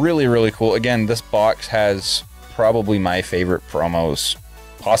EX. Really, really cool. Again, this box has probably my favorite promos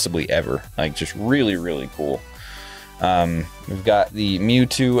possibly ever. Like, just really, really cool. We've got the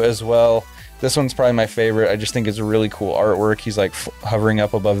Mewtwo as well. This one's probably my favorite. I just think it's a really cool artwork. He's like hovering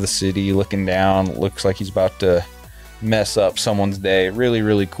up above the city, looking down. Looks like he's about to mess up someone's day. Really,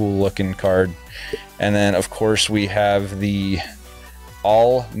 really cool looking card. And then, of course, we have the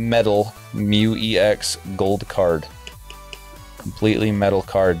all metal Mew EX gold card. Completely metal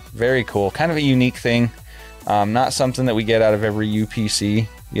card. Very cool. Kind of a unique thing. Not something that we get out of every UPC,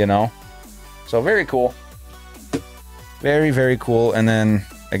 you know. So very cool. Very, very cool. And then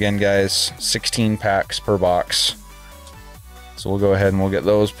again, guys, 16 packs per box. So we'll go ahead and we'll get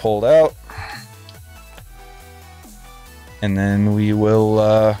those pulled out. And then we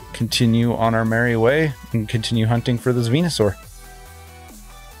will continue on our merry way and continue hunting for this Venusaur.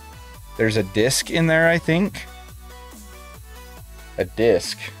 There's a disc in there, I think. A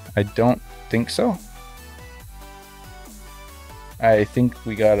disc. I don't think so. I think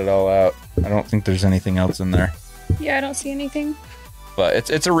we got it all out. I don't think there's anything else in there. Yeah, I don't see anything. But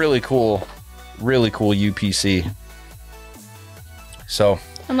it's a really cool UPC. So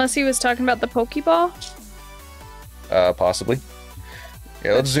Unless he was talking about the Pokeball. Possibly.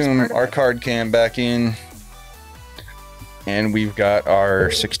 Yeah, let's zoom our card cam back in. And we've got our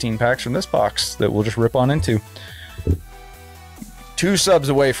 16 packs from this box that we'll just rip on into. 2 subs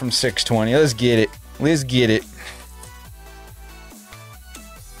away from 620. Let's get it. Let's get it.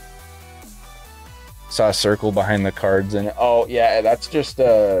 Saw a circle behind the cards, and oh yeah, that's just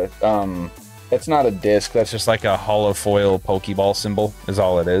a that's not a disc. That's just like a hollow foil Pokeball symbol. Is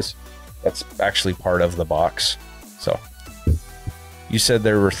all it is. That's actually part of the box. So you said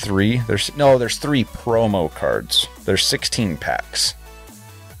there were 3. There's 3 promo cards. There's 16 packs.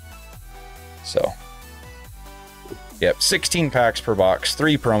 So yep, 16 packs per box.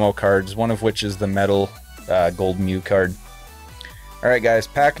 3 promo cards. One of which is the metal gold Mew card. Alright guys,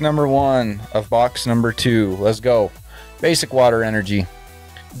 pack number 1 of box number 2. Let's go. Basic water energy.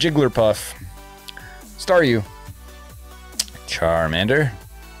 Jigglypuff. Staryu. Charmander.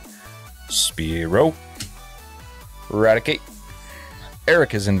 Spearow. Raticate.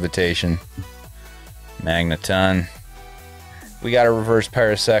 Erica's Invitation. Magneton. We got a reverse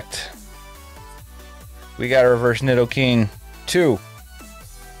Parasect. We got a reverse Nidoking. 2.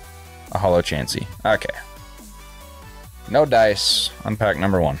 A holo Chansey. Okay. No dice on pack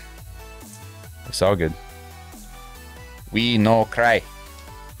number 1. It's all good. We no cry.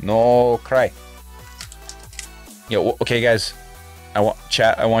 No cry. Yo, okay guys. I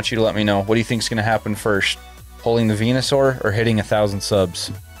want you to let me know. What do you think is going to happen first? Pulling the Venusaur or hitting 1,000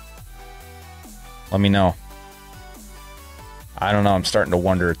 subs? Let me know. I don't know. I'm starting to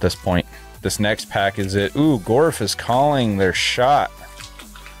wonder at this point. This next pack is it. Ooh, Gorf is calling their shot.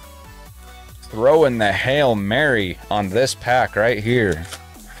 Throwing the Hail Mary on this pack right here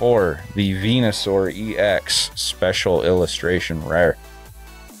for the Venusaur EX Special Illustration Rare.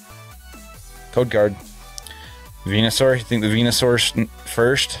 Code card. Venusaur, you think the Venusaur's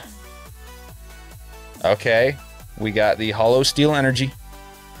first? Okay. We got the Hollow Steel Energy.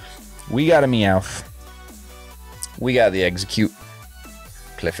 We got a Meowth. We got the Execute.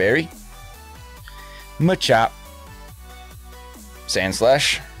 Clefairy. Machop.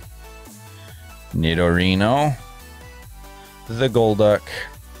 Sandslash. Nidorino. The Golduck.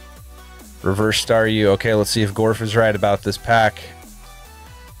 Reverse Staryu. Okay, let's see if Gorf is right about this pack.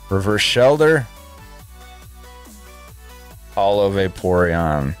 Reverse Shelter. Holo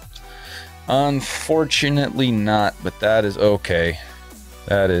Vaporeon. Unfortunately not, but that is okay.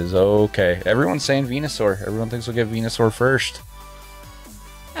 That is okay. Everyone's saying Venusaur. Everyone thinks we'll get Venusaur first.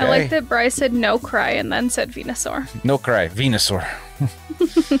 Okay. I like that Bryce said no cry and then said Venusaur. No cry, Venusaur.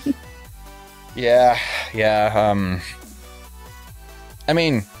 Yeah. I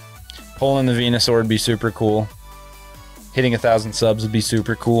mean, pulling the Venusaur would be super cool. Hitting 1,000 subs would be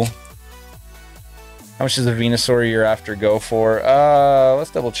super cool. How much does a Venusaur year after go for?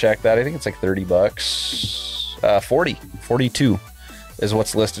 Let's double check that. I think it's like 30 bucks. 42 is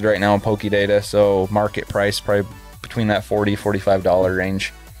what's listed right now in Pokédata. So market price probably between that $40-$45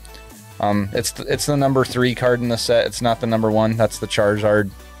 range. It's the number 3 card in the set. It's not the number 1. That's the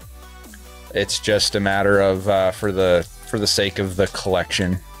Charizard. It's just a matter of for the sake of the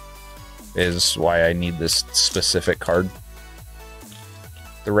collection is why I need this specific card.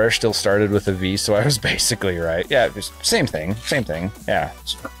 The rare still started with a V, so I was basically right. Yeah, it was same thing. Yeah.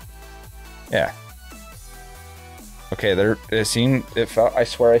 Okay, it felt. I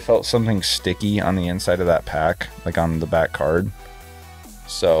swear I felt something sticky on the inside of that pack, like on the back card.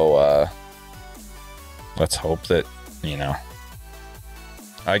 So let's hope that, you know.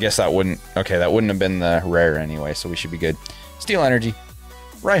 I guess that wouldn't have been the rare anyway, so we should be good. Steel Energy,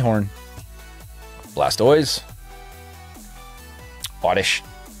 Rhyhorn, Blastoise, Oddish,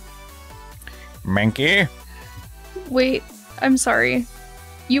 Mankey. Wait, I'm sorry.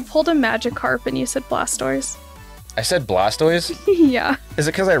 You pulled a Magikarp and you said Blastoise. I said Blastoise? Yeah. Is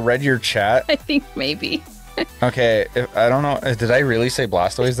it because I read your chat? I think maybe. Okay, I don't know. Did I really say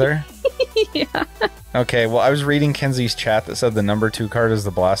Blastoise there? Yeah. Okay, well, I was reading Kenzie's chat that said the number 2 card is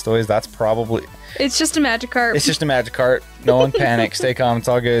the Blastoise. That's probably... It's just a Magikarp. It's just a Magikarp. No one panic. Stay calm. It's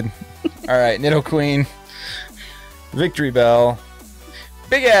all good. All right, Nidoqueen. Victory Bell.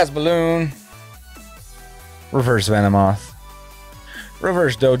 Big Ass Balloon. Reverse Venomoth.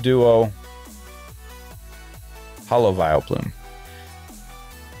 Reverse Doduo. Holo Vileplume.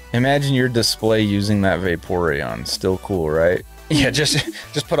 Imagine your display using that Vaporeon. Still cool, right? Yeah, just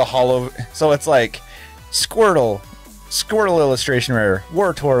put a holo... So it's like Squirtle Illustration Rare,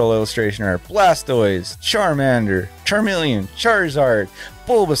 Wartortle Illustration Rare, Blastoise, Charmander, Charmeleon, Charizard,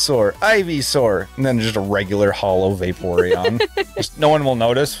 Bulbasaur, Ivysaur, and then just a regular holo Vaporeon. Just, no one will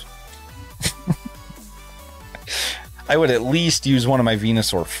notice. I would at least use one of my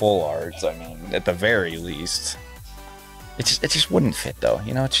Venusaur full arts. I mean, at the very least. It just wouldn't fit though,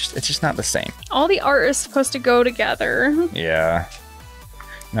 you know. It's just not the same. All the art is supposed to go together. Yeah.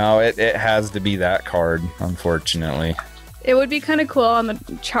 No, it has to be that card, unfortunately. It would be kind of cool on the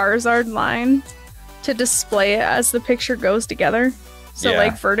Charizard line to display it as the picture goes together. So, Yeah.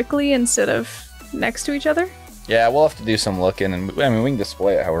 like, vertically instead of next to each other. Yeah, we'll have to do some looking, and I mean, we can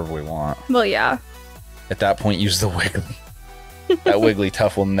display it however we want. Well, yeah. At that point, use the Wiggly. That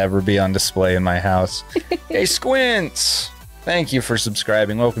Wigglytuff will never be on display in my house. Hey, Squints! Thank you for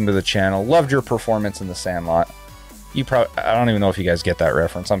subscribing. Welcome to the channel. Loved your performance in the Sandlot. You probably... I don't even know if you guys get that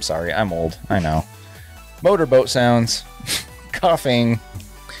reference. I'm sorry. I'm old. I know. Motorboat sounds. Coughing.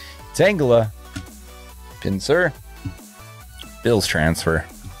 Tangela. Pinsir. Bill's transfer.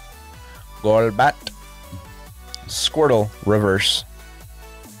 Golbat. Squirtle. Reverse.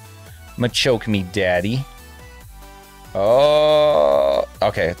 Machoke me, daddy. Oh,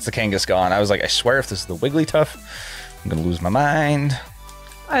 okay, it's the Kangaskhan. I was like, I swear if this is the Wigglytuff, I'm gonna lose my mind.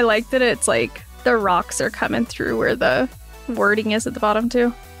 I like that it's like the rocks are coming through where the wording is at the bottom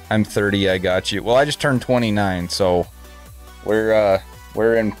too. I'm 30, I got you. Well, I just turned 29, so we're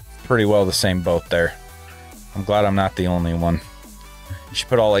in pretty well the same boat there. I'm glad I'm not the only one. You should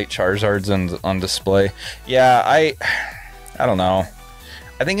put all 8 Charizards on display. Yeah, I don't know.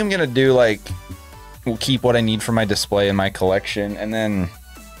 I think I'm gonna do like... We'll keep what I need for my display in my collection, and then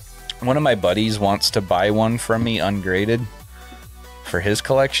one of my buddies wants to buy one from me ungraded for his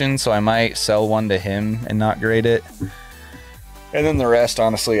collection, so I might sell one to him and not grade it. And then the rest,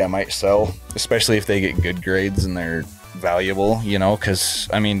 honestly, I might sell, especially if they get good grades and they're valuable, you know, because,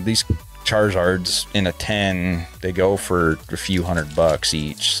 I mean, these Charizards in a 10, they go for a few $100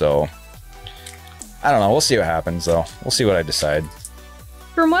 each, so I don't know. We'll see what happens, though. We'll see what I decide.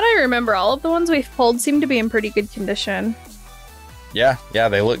 From what I remember, all of the ones we've pulled seem to be in pretty good condition. Yeah,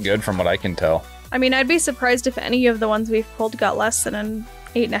 they look good from what I can tell. I mean, I'd be surprised if any of the ones we've pulled got less than an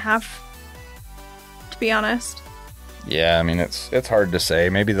 8.5, to be honest. Yeah, I mean, it's hard to say.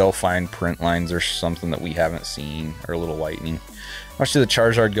 Maybe they'll find print lines or something that we haven't seen, or a little whitening. How much did the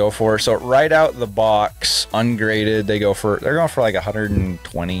Charizard go for? So right out the box, ungraded, they're going for like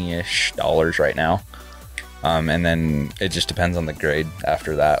 $120-ish right now. And then it just depends on the grade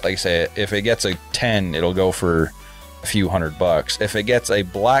after that. Like I say, if it gets a 10, it'll go for a few $100. If it gets a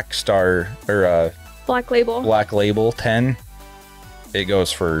black star or a Black label 10, it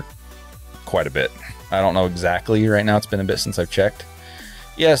goes for quite a bit. I don't know exactly right now. It's been a bit since I've checked.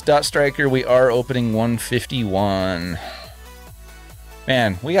 Yes, Dot Striker, we are opening 151.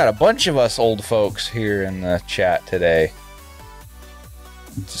 Man, we got a bunch of us old folks here in the chat today.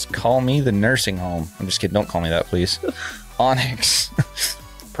 Just call me the nursing home. I'm just kidding. Don't call me that, please. Onyx.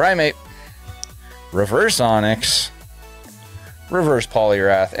 Primate. Reverse Onyx. Reverse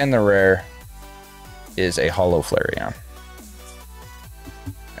Poliwrath. And the rare is a Holo Flareon.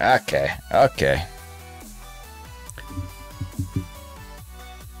 Okay.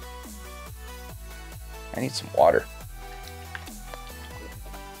 I need some water.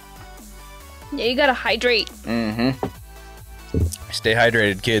 Yeah, you gotta hydrate. Mm-hmm. Stay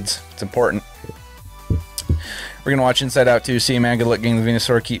hydrated, kids. It's important. We're gonna watch Inside Out 2. See you, man. Good luck getting the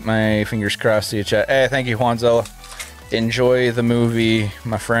Venusaur. Keep my fingers crossed. See you, chat. Hey, thank you, Juanzella. Enjoy the movie,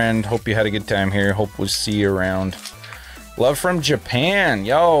 my friend. Hope you had a good time here. Hope we'll see you around. Love from Japan.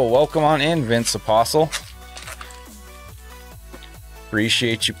 Yo, welcome on in, Vince Apostle.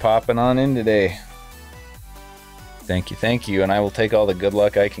 Appreciate you popping on in today. Thank you, and I will take all the good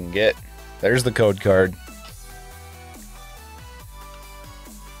luck I can get. There's the code card.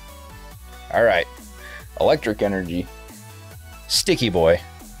 Alright. Electric Energy. Sticky Boy.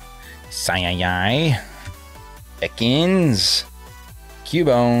 Sayayay. Ekans.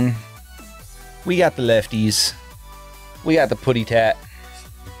 Cubone. We got the lefties. We got the Putty Tat.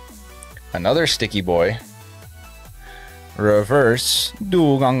 Another Sticky Boy. Reverse.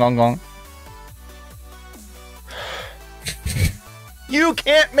 Dual Gong Gong Gong. You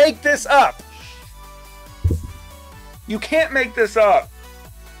can't make this up! You can't make this up!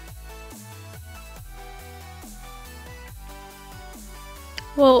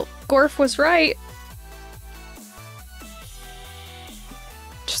 Well, Gorf was right.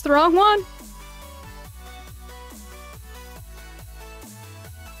 Just the wrong one.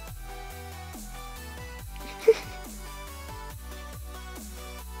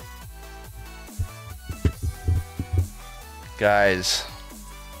 Guys.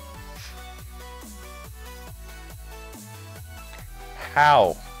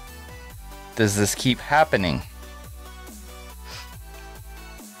 How does this keep happening?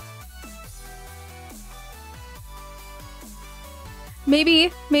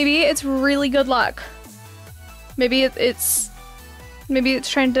 Maybe it's really good luck. Maybe it's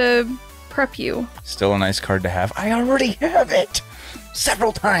trying to prep you. Still a nice card to have. I already have it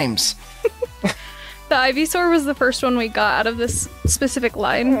several times. The Ivysaur was the first one we got out of this specific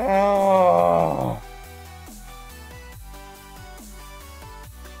line. Oh.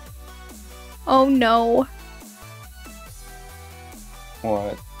 Oh no.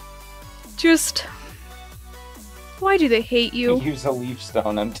 What? Just... Why do they hate you? Use a Leaf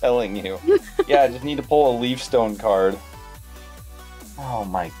Stone, I'm telling you. Yeah, I just need to pull a Leaf Stone card. Oh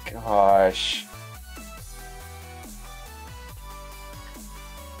my gosh.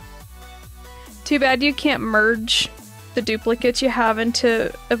 Too bad you can't merge the duplicates you have into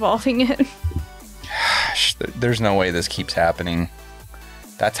evolving it. Gosh, there's no way this keeps happening.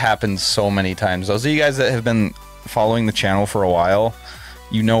 That's happened so many times. Those of you guys that have been following the channel for a while,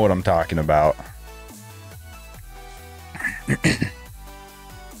 you know what I'm talking about.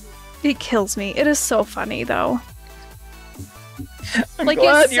 It kills me. It is so funny, though. I'm like,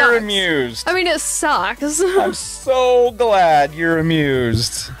 glad you're amused. I mean, it sucks. I'm so glad you're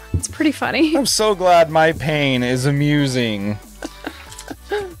amused. It's pretty funny. I'm so glad my pain is amusing.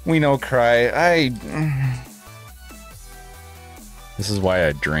 We know, cry. This is why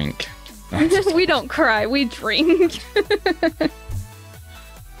I drink. We don't cry, we drink.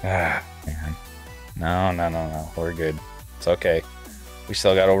 Ah, man. No. We're good. It's okay. We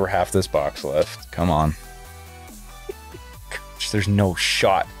still got over half this box left. Come on. Gosh, there's no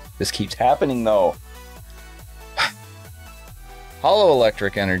shot this keeps happening, though. Hollow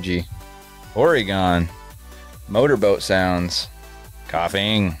electric energy. Oregon. Motorboat sounds.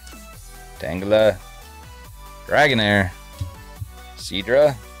 Coughing. Tangela. Dragonair.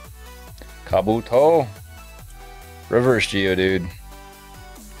 Seadra. Kabuto. Reverse Geodude.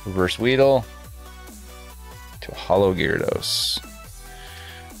 Reverse Weedle. To Hollow Gyarados.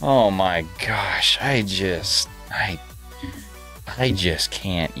 Oh my gosh, I just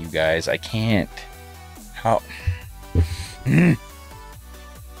can't, you guys. I can't. How?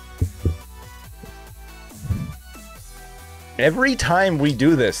 Every time we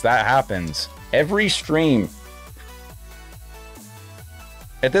do this, that happens. Every stream.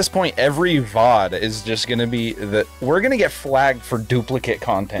 At this point, every VOD is just gonna be that we're gonna get flagged for duplicate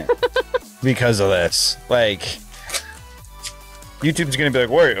content because of this. Like, YouTube's gonna be like,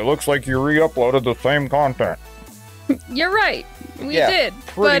 wait, it looks like you re-uploaded the same content. You're right. We did,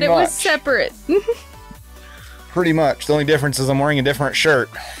 but it was separate. Pretty much. The only difference is I'm wearing a different shirt.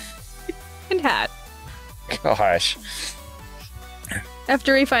 And hat. Gosh.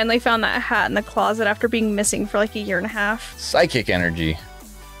 After we finally found that hat in the closet after being missing for like a year and a half. Psychic Energy.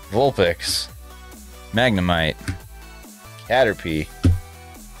 Vulpix. Magnemite. Caterpie.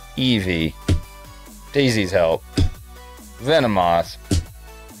 Eevee. Daisy's Help. Venomoth.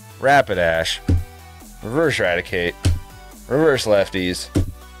 Rapidash. Reverse Raticate. Reverse Lefties.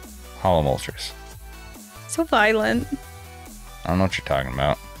 Hollow Moltres. So violent. I don't know what you're talking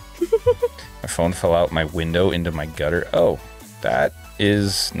about. My phone fell out my window into my gutter. Oh, that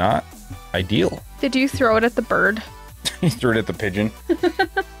is not ideal. Did you throw it at the bird? He threw it at the pigeon.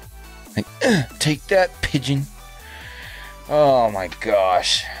 Like, take that, pigeon. Oh my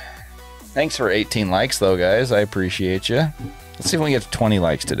gosh. Thanks for 18 likes though, guys. I appreciate you. Let's see if we can get to 20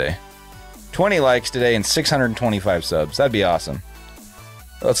 likes today. 20 likes today and 625 subs. That'd be awesome.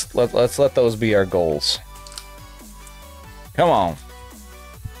 Let's let those be our goals. Come on.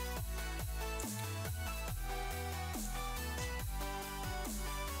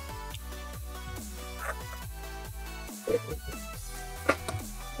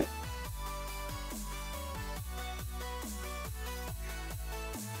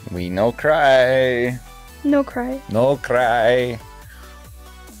 We no cry. No cry. No cry.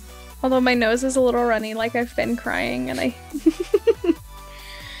 Although my nose is a little runny, like I've been crying, and I...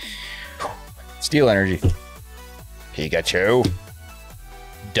 Steel Energy. Pikachu.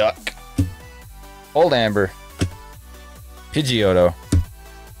 Duck. Old Amber. Pidgeotto.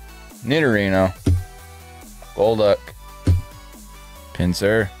 Nidorino. Golduck.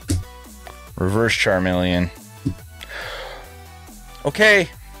 Pinsir. Reverse Charmeleon. Okay.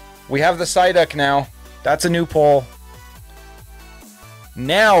 We have the Psyduck now. That's a new pull.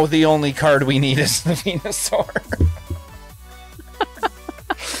 Now the only card we need is the Venusaur.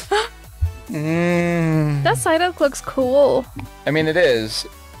 That Psyduck looks cool. I mean, it is.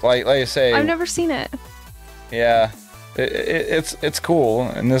 Like I say, I've never seen it. Yeah, it's cool,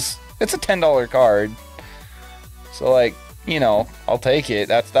 and it's a $10 card. So like, you know, I'll take it.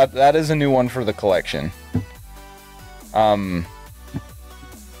 That is a new one for the collection.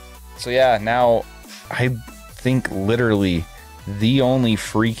 So yeah, now I think literally the only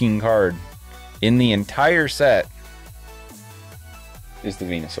freaking card in the entire set is the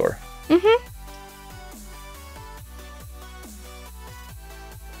Venusaur. Mm-hmm.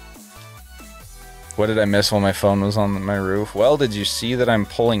 What did I miss while my phone was on my roof? Well, did you see that I'm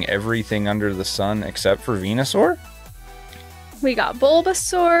pulling everything under the sun except for Venusaur? We got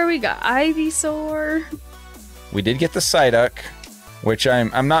Bulbasaur, we got Ivysaur. We did get the Psyduck, which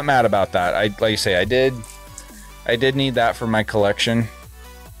I'm not mad about that. Like you say, I did need that for my collection.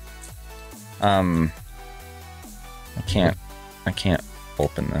 I can't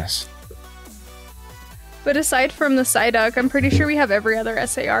open this. But aside from the Psyduck, I'm pretty sure we have every other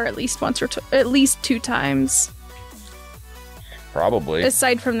SAR at least once or at least 2 times. Probably.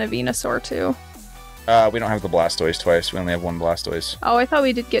 Aside from the Venusaur too. We don't have the Blastoise twice. We only have 1 Blastoise. Oh, I thought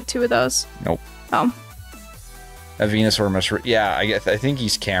we did get 2 of those. Nope. Oh. That Venusaur must... yeah, I think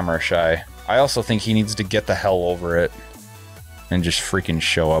he's camera shy. I also think he needs to get the hell over it. And just freaking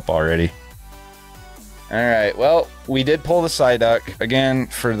show up already. Alright, well, we did pull the Psyduck. Again,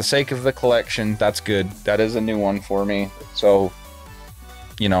 for the sake of the collection, that's good. That is a new one for me. So,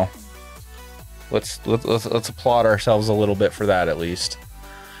 you know, let's applaud ourselves a little bit for that at least.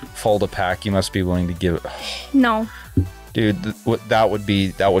 Fold a pack, you must be willing to give it. No. Dude, that would be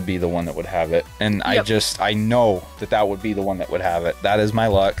the one that would have it. And yep. I know that would be the one that would have it. That is my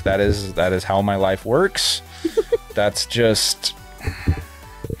luck. That is how my life works. That's just...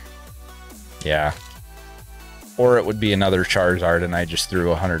 yeah. Or it would be another Charizard and I just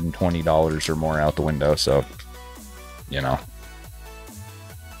threw $120 or more out the window, so, you know.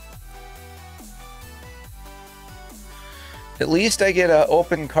 At least I get to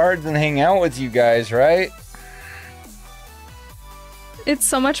open cards and hang out with you guys, right? It's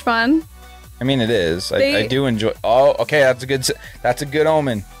so much fun. I mean, it is. I do enjoy... oh, okay, that's a good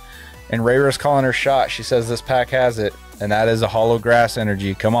omen. And Rayra's calling her shot. She says this pack has it. And that is a Hollow Grass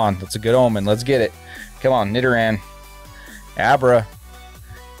energy. Come on, that's a good omen. Let's get it. Come on, Nidoran, Abra,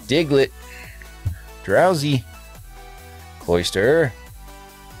 Diglett, Drowsy, Cloyster,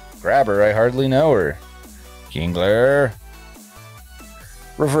 Grabber, I hardly know her, Kingler,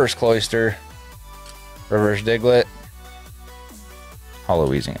 Reverse Cloyster, Reverse Diglett, Hollow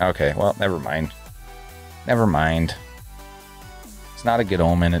Weezing. Okay, well, never mind. Never mind. It's not a good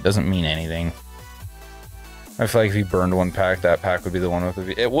omen. It doesn't mean anything. I feel like if he burned 1 pack, that pack would be the one with the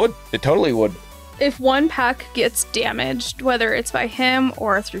V. It would. It totally would. If 1 pack gets damaged, whether it's by him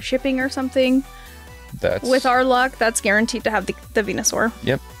or through shipping or something, with our luck, that's guaranteed to have the Venusaur.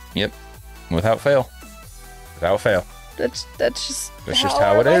 Yep. Without fail. Without fail. That's just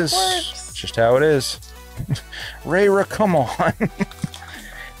how it is. It's just how it is. Rayra, come on.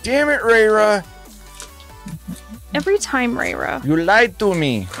 Damn it, Rayra. Every time, Rayra. You lied to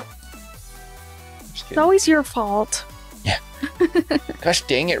me. It's always your fault. Yeah. Gosh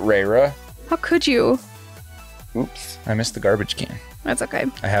dang it, Rayra. How could you? Oops, I missed the garbage can. That's okay.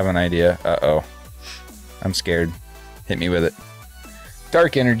 I have an idea. Uh-oh. I'm scared. Hit me with it.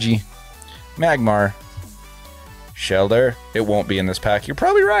 Dark Energy. Magmar. Shelter. It won't be in this pack. You're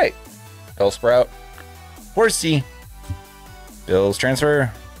probably right. Bellsprout. Horsey. Bill's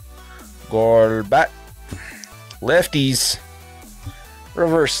Transfer. Golbat. Lefties.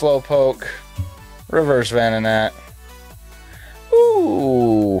 Reverse Slowpoke. Reverse Venonat.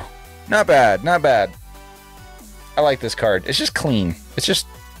 Ooh. Not bad, not bad. I like this card. It's just clean. It's just,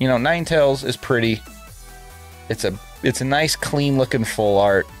 you know, Ninetales is pretty. It's a nice, clean looking full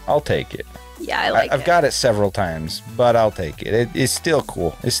art. I'll take it. Yeah, I like it. I've got it several times, but I'll take it. It's still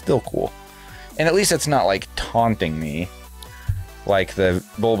cool. It's still cool. And at least it's not like taunting me like the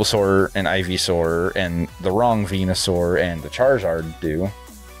Bulbasaur and Ivysaur and the wrong Venusaur and the Charizard do.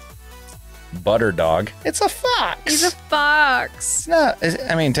 Butterdog. It's a fox. He's a fox. It's not.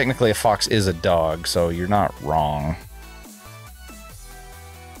 I mean, technically, a fox is a dog, so you're not wrong.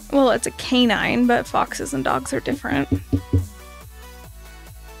 Well, it's a canine, but foxes and dogs are different.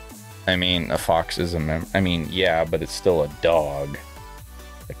 I mean, a fox is a I mean, yeah, but it's still a dog.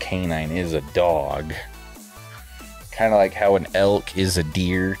 A canine is a dog. Kind of like how an elk is a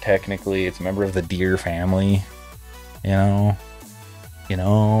deer, technically. It's a member of the deer family. You know? You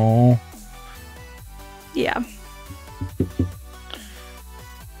know? Yeah.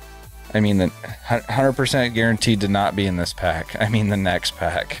 I mean, the 100% guaranteed to not be in this pack. I mean, the next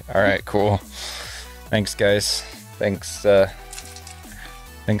pack. All right, cool. Thanks, guys. Thanks for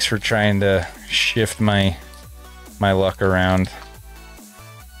trying to shift my luck around.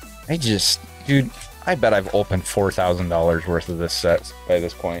 Dude, I bet I've opened $4,000 worth of this set by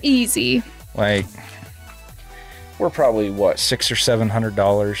this point. Easy. Like, we're probably, what, $600 or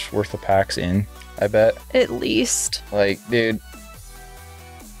 $700 worth of packs in, I bet. At least. Like, dude,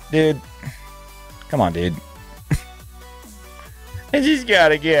 come on, dude. I just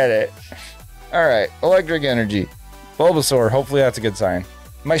gotta get it. Alright, Electric Energy. Bulbasaur, hopefully that's a good sign.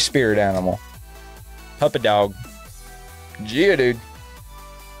 My spirit animal. Puppy dog. Geodude.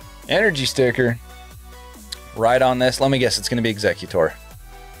 Energy sticker. Right on this. Let me guess, it's going to be Executor.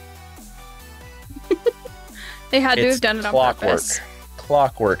 They had to have done it on purpose.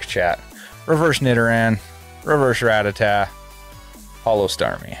 Clockwork, chat. Reverse Nidoran. Reverse Rattata. Hollow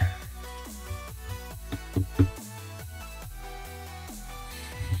Starmie.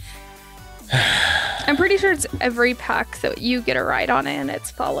 I'm pretty sure it's every pack that you get a Rhydon in,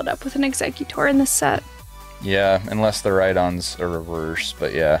 it's followed up with an Executor in this set. Yeah, unless the Rhydon's a reverse,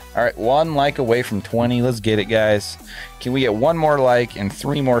 but yeah. Alright, 1 like away from 20. Let's get it, guys. Can we get 1 more like and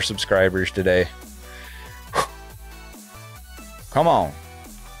 3 more subscribers today? Come on.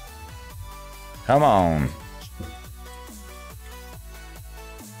 Come on.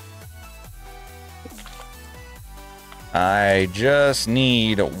 I just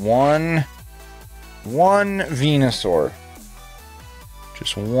need one Venusaur.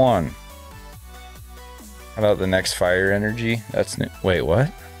 Just one. How about the next fire energy? That's new. Wait, what?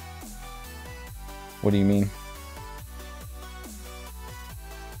 What do you mean?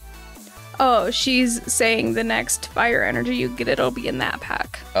 Oh, she's saying the next fire energy you get, it'll be in that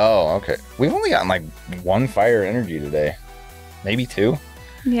pack. Oh, okay. We've only gotten like 1 fire energy today. Maybe 2.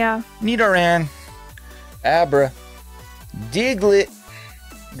 Yeah. Nidoran. Abra. Diglett.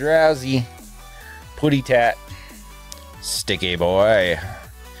 Drowsy. Putty-tat. Sticky boy.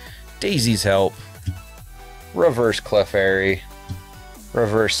 Daisy's help. Reverse Clefairy.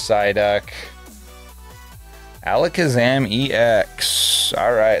 Reverse Psyduck. Alakazam EX.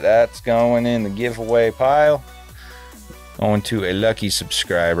 Alright, that's going in the giveaway pile. Going to a lucky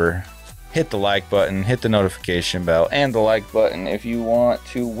subscriber. Hit the like button, hit the notification bell, and the like button if you want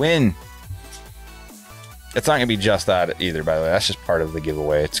to win. It's not going to be just that either, by the way. That's just part of the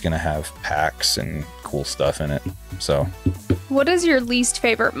giveaway. It's going to have packs and cool stuff in it. So, what is your least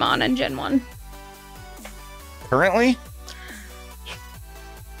favorite Mon in Gen 1? Currently?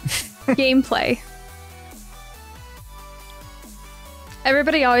 Gameplay.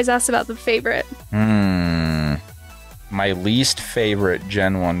 Everybody always asks about the favorite. My least favorite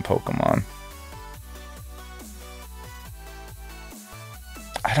Gen 1 Pokemon.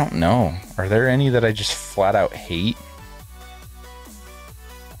 I don't know. Are there any that I just flat out hate?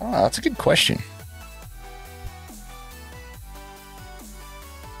 Oh, that's a good question.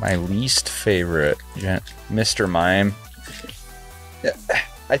 My least favorite, Mr. Mime.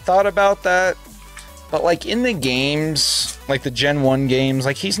 I thought about that, but like in the games, like the Gen 1 games,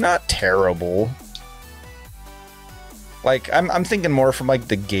 like he's not terrible. Like I'm thinking more from like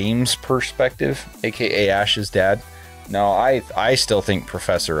the game's perspective, aka Ash's dad. No, I still think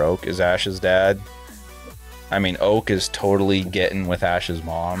Professor Oak is Ash's dad. I mean, Oak is totally getting with Ash's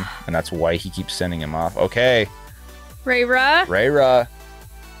mom, and that's why he keeps sending him off. Okay. Rayra. Rayra.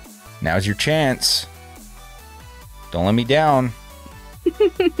 Now's your chance. Don't let me down.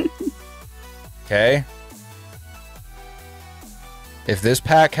 Okay? If this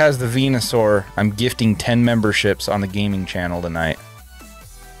pack has the Venusaur, I'm gifting 10 memberships on the gaming channel tonight.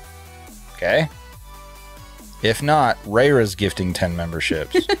 Okay? If not, Rayra's gifting 10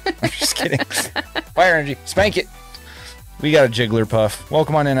 memberships. I'm just kidding. Fire energy. Spank it. We got a Jigglypuff.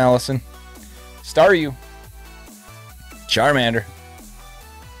 Welcome on in, Allison. Staryu. Charmander.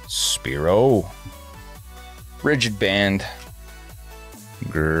 Spearow. Rigid Band.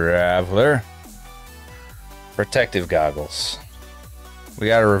 Graveler. Protective Goggles. We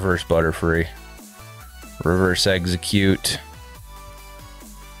got a Reverse Butterfree. Reverse Execute.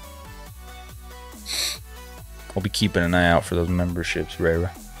 I'll be keeping an eye out for those memberships,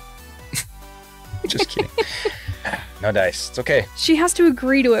 Rayra. Just kidding. No dice. It's okay. She has to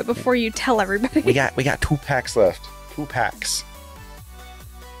agree to it before you tell everybody. We got 2 packs left. 2 packs.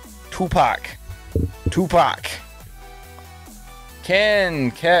 Tupac.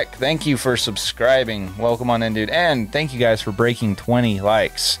 Ken Keck, thank you for subscribing. Welcome on in, dude. And thank you guys for breaking 20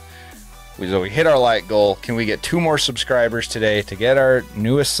 likes. So we hit our like goal. Can we get 2 more subscribers today to get our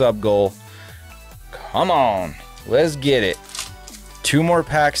newest sub goal? Come on. Let's get it. 2 more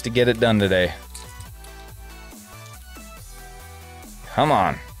packs to get it done today. Come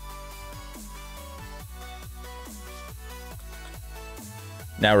on.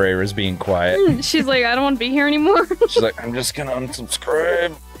 Now Rayra's being quiet. She's like, I don't want to be here anymore. She's like, I'm just gonna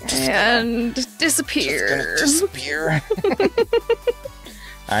unsubscribe. And disappear. Just gonna disappear.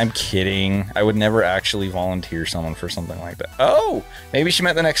 I'm kidding. I would never actually volunteer someone for something like that. Oh, maybe she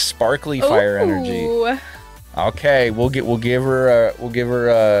meant the next sparkly fire energy. Okay, we'll give her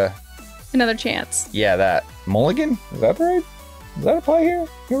another chance. Yeah, that mulligan. Is that right? Does that apply here?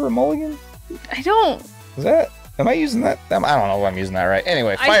 Give her a mulligan. I don't. Is that Am I using that? I don't know if I'm using that right.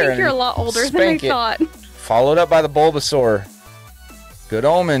 Anyway, Fire I think you're a lot older than I thought. Followed up by the Bulbasaur. Good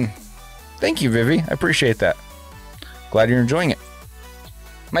omen. Thank you, Vivi. I appreciate that. Glad you're enjoying it.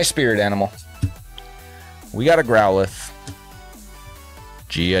 My spirit animal. We got a Growlithe.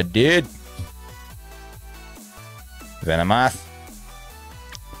 Gee, I did. Venomoth.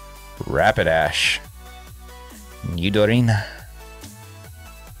 Rapidash. Nidorina.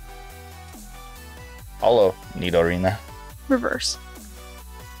 Holo Nidorina. Reverse.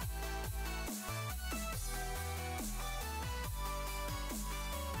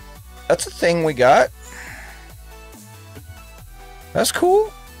 That's a thing we got. That's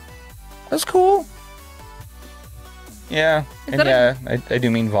cool. That's cool. Yeah. And yeah, I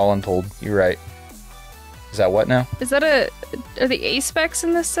do mean voluntold. You're right. Is that what now? Is that are the A specs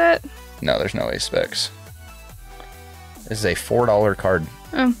in this set? No, there's no A specs. This is a $4 card.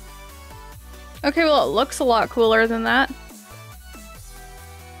 Oh. Okay, well, it looks a lot cooler than that.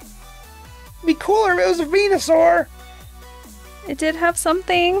 It'd be cooler if it was a Venusaur. It did have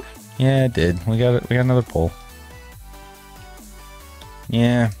something. Yeah, it did. We got another pull.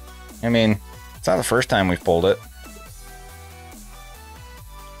 Yeah. I mean, it's not the first time we've pulled it.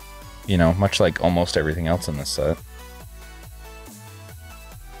 You know, much like almost everything else in this set.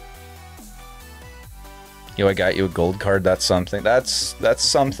 Yo, I got you a gold card. That's something. That's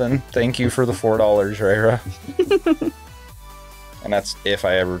something. Thank you for the $4, Raira. And that's if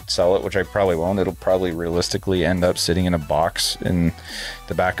I ever sell it, which I probably won't. It'll probably realistically end up sitting in a box in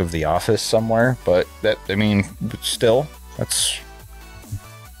the back of the office somewhere. But that, I mean, still, that's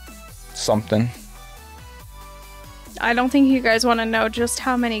something. I don't think you guys want to know just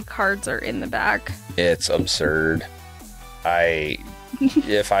how many cards are in the back. It's absurd.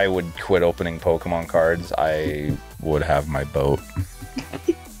 If I would quit opening Pokemon cards, I would have my boat.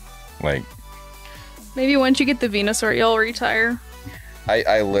 Like, maybe once you get the Venusaur, you'll retire.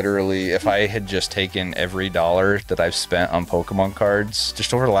 I literally, if I had just taken every dollar that I've spent on Pokemon cards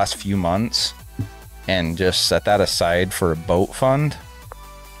just over the last few months and just set that aside for a boat fund,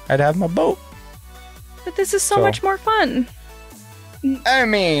 I'd have my boat. But this is so much more fun. I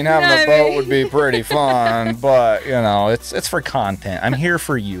mean, having a boat would be pretty fun, but, you know, it's for content. I'm here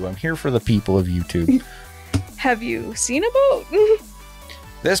for you. I'm here for the people of YouTube. Have you seen a boat?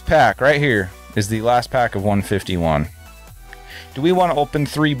 This pack right here is the last pack of 151. Do we want to open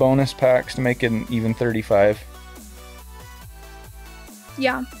 3 bonus packs to make it an even 35?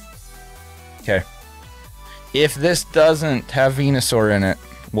 Yeah. Okay. If this doesn't have Venusaur in it,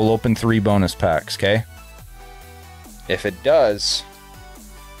 we'll open 3 bonus packs, okay? If it does,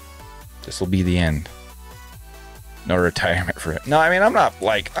 this will be the end. No retirement for it. No, I mean, I'm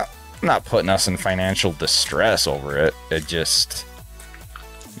not putting us in financial distress over it. It just,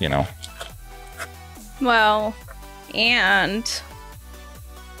 you know. Well, and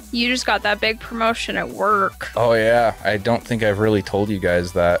you just got that big promotion at work. Oh yeah, I don't think I've really told you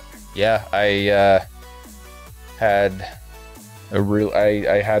guys that. Yeah, I had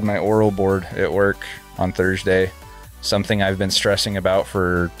I had my oral board at work on Thursday. Something I've been stressing about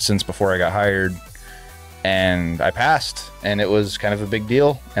since before I got hired, and I passed, and it was kind of a big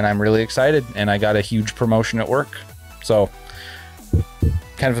deal, and I'm really excited, and I got a huge promotion at work, so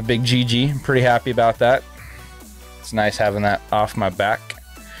kind of a big GG. I'm pretty happy about that. It's nice having that off my back.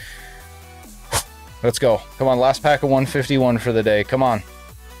 Let's go. Come on, last pack of 151 for the day. Come on.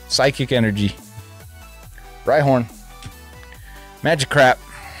 Psychic Energy. Rhyhorn. Magikarp.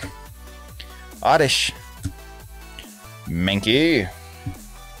 Oddish. Mankey.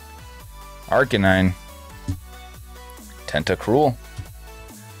 Arcanine. Tentacruel.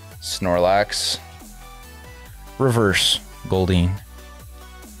 Snorlax. Reverse Goldeen.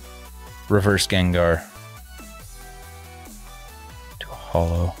 Reverse Gengar. To a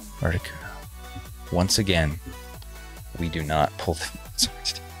Holo Articuno. Once again, we do not pull the...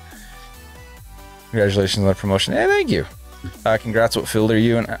 Congratulations on the promotion. Hey, thank you. Congrats, what field are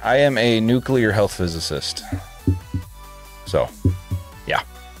you in? I am a nuclear health physicist. So, yeah.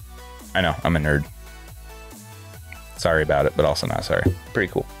 I know, I'm a nerd. Sorry about it, but also not sorry.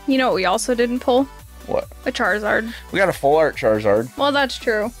 Pretty cool. You know what we also didn't pull? What? A Charizard. We got a full art Charizard. Well, that's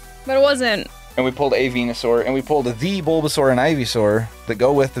true. But it wasn't... And we pulled a Venusaur, and we pulled the Bulbasaur and Ivysaur that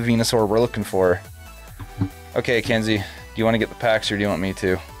go with the Venusaur we're looking for. Okay, Kenzie, do you want to get the packs, or do you want me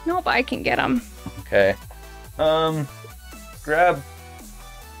to? Nope, I can get them. Okay. Grab...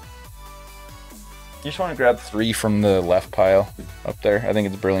 You just want to grab 3 from the left pile up there. I think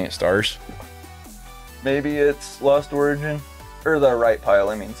it's Brilliant Stars. Maybe it's Lost Origin. Or the right pile,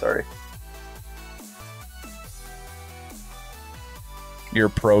 I mean, sorry. your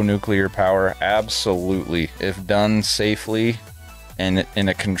pro-nuclear power. Absolutely. If done safely and in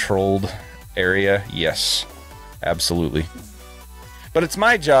a controlled area, yes. Absolutely. But it's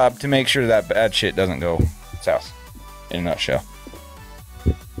my job to make sure that bad shit doesn't go south, in a nutshell.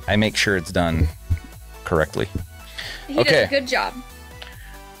 I make sure it's done correctly. He does a good job.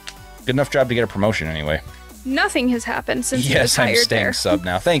 Good enough job to get a promotion anyway. Nothing has happened since he was hired there. Yes, I'm staying sub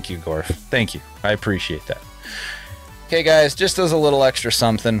now. Thank you, Gorf. Thank you. I appreciate that. Okay, guys, just as a little extra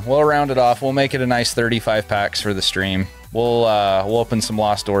something, we'll round it off. We'll make it a nice 35 packs for the stream. We'll open some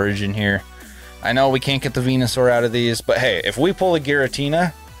Lost Origin here. I know we can't get the Venusaur out of these, but hey, if we pull a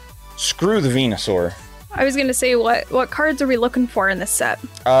Giratina, screw the Venusaur. I was gonna say, what cards are we looking for in this set?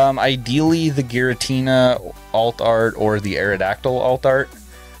 Ideally the Giratina alt art or the Aerodactyl alt art.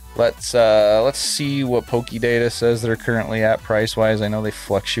 Let's see what Pokédata says they're currently at price wise. I know they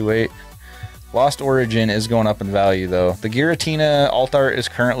fluctuate. Lost Origin is going up in value though. The Giratina alt art is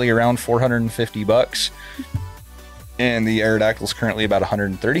currently around $450, and the Aerodactyl is currently about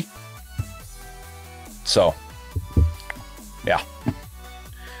 130. So, yeah.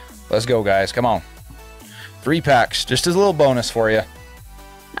 Let's go, guys. Come on. 3 packs, just as a little bonus for you.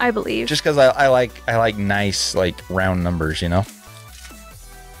 I believe. Just because I like nice, like, round numbers, you know?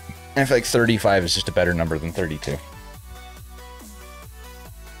 And I feel like 35 is just a better number than 32.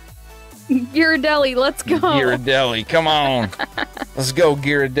 Ghirardelli, let's go. Ghirardelli, come on. Let's go,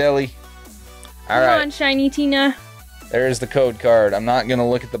 Ghirardelli. All right. Come on, Shiny Tina. There's the code card. I'm not going to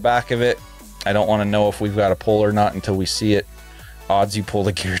look at the back of it. I don't want to know if we've got a pull or not until we see it. Odds you pull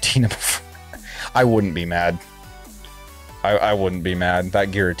the Giratina before. I wouldn't be mad. I wouldn't be mad.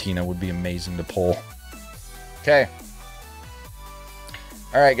 That Giratina would be amazing to pull. Okay.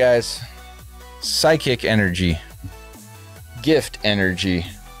 Alright, guys. Psychic Energy. Gift Energy.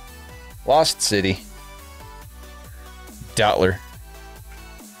 Lost City. Dottler.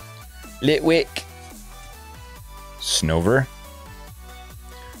 Litwick. Snover.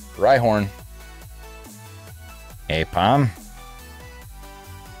 Rhyhorn. Apom.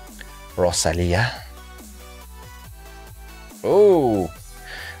 Rosalia. Oh,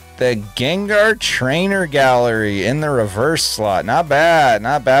 the Gengar Trainer Gallery in the reverse slot. Not bad.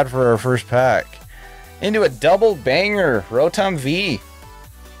 Not bad for our first pack. Into a double banger. Rotom V.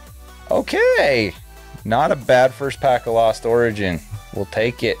 Okay. Not a bad first pack of Lost Origin. We'll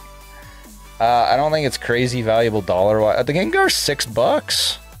take it. I don't think it's crazy valuable dollar-wise. The Gengar's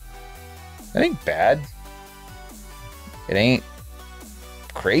 $6. That ain't bad. It ain't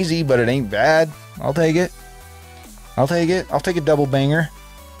crazy, but it ain't bad. I'll take it. I'll take it. I'll take a double banger.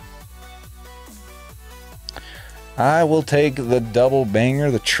 I will take the double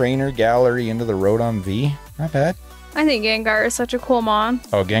banger, the Trainer Gallery into the Rotom V. Not bad. I think Gengar is such a cool mon.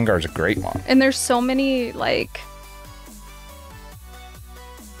 Oh, Gengar's a great mon. And there's so many, like...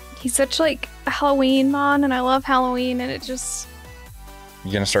 He's such, like, a Halloween mon, and I love Halloween, and it just...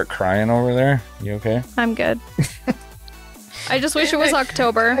 You gonna start crying over there? You okay? I'm good. I just wish it was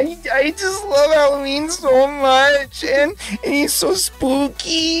October. I just love Halloween so much, and he's so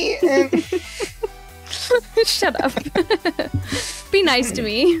spooky. And shut up. Be nice to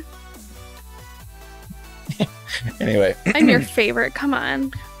me. Anyway. I'm your favorite. Come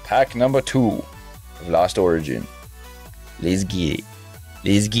on. Pack number 2 of Lost Origin. Let's get it.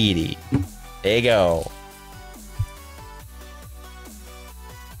 Let's get it. There you go.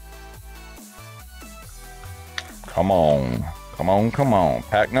 Come on. Come on, come on.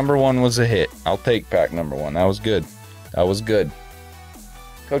 Pack number 1 was a hit. I'll take pack number 1. That was good. That was good.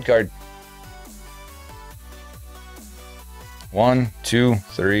 Code card. 1, 2,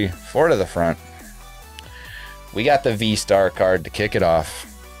 3, 4 to the front. We got the V-Star card to kick it off.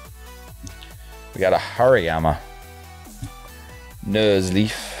 We got a Hariyama.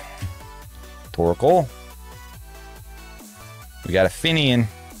 Nuzleaf. Torkoal. We got a Finian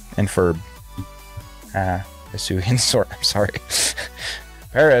and Ferb. Hisuian Sort. I'm sorry.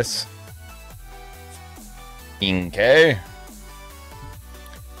 Paris. Inkay.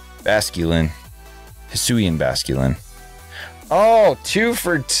 Basculin. Hisuian Basculin. Oh, 2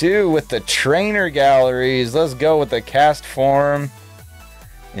 for 2 with the trainer galleries. Let's go with the cast form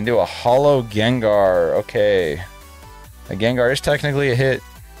into a hollow Gengar. Okay. A Gengar is technically a hit.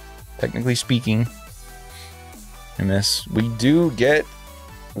 Technically speaking. In this, we do get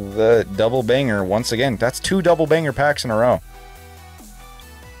the double banger once again. That's 2 double banger packs in a row.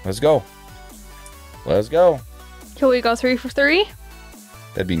 Let's go. Let's go. Can we go 3 for 3?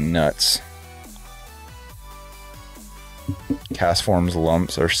 That'd be nuts. Cast forms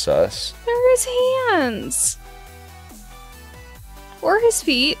lumps are sus. They're his hands. Or his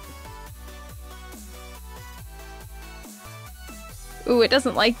feet. Ooh, it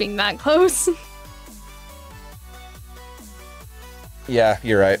doesn't like being that close. Yeah,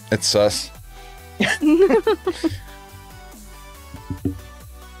 you're right. It's sus.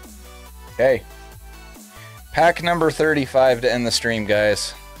 Okay. Pack number 35 to end the stream,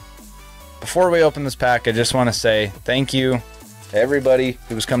 guys. Before we open this pack, I just want to say thank you to everybody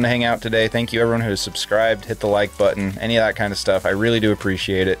who's come to hang out today. Thank you everyone who has subscribed, hit the like button, any of that kind of stuff. I really do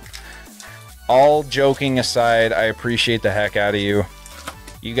appreciate it. All joking aside, I appreciate the heck out of you.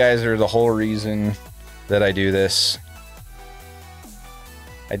 You guys are the whole reason that I do this.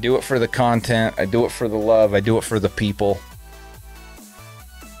 I do it for the content. I do it for the love. I do it for the people.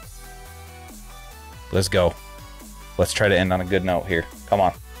 Let's go. Let's try to end on a good note here. Come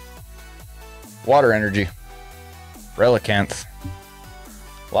on. Water Energy. Relicanth.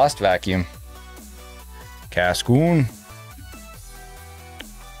 Lost Vacuum. Cascoon.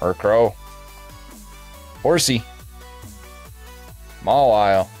 Murkrow. Horsey.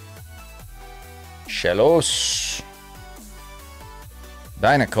 Mawile. Shellos.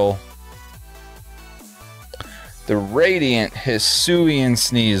 Dinoco. The Radiant Hisuian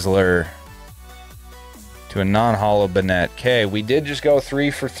Sneasler. To a non-holo Banette. Okay, we did just go 3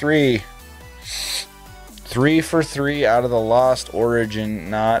 for 3. 3 for 3 out of the Lost Origin.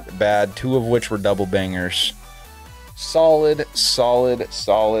 Not bad. 2 of which were double bangers. Solid, solid,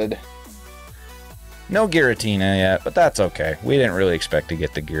 solid. No Giratina yet, but that's okay. We didn't really expect to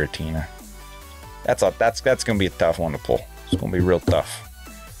get the Giratina. That's gonna be a tough one to pull. It's gonna be real tough.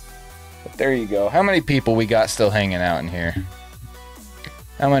 But there you go. How many people we got still hanging out in here?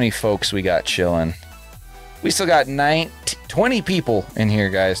 How many folks we got chilling? We still got 20 people in here,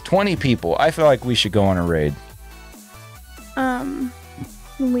 guys. 20 people. I feel like we should go on a raid.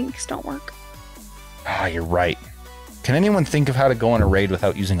 Links don't work. Ah, you're right. Can anyone think of how to go on a raid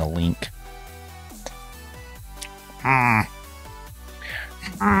without using a link? I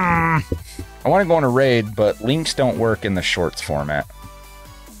want to go on a raid, but links don't work in the shorts format.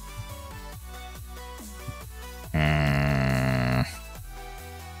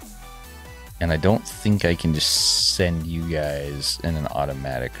 And I don't think I can just send you guys in an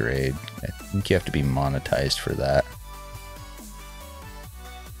automatic raid. I think you have to be monetized for that.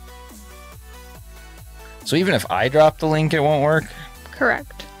 So even if I drop the link, it won't work?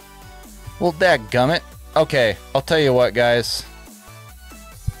 Correct. Well, dadgummit. Okay, I'll tell you what, guys.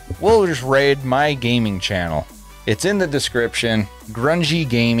 We'll just raid my gaming channel. It's in the description. Grungy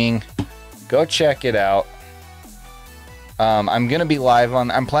Gaming. Go check it out. I'm gonna be live on.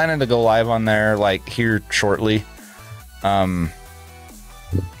 I'm planning to go live on there like here shortly.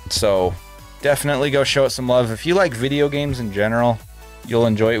 So definitely go show it some love. If you like video games in general, you'll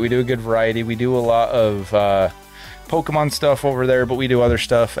enjoy it. We do a good variety. We do a lot of Pokemon stuff over there, but we do other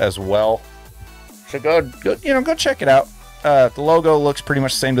stuff as well. So go check it out. The logo looks pretty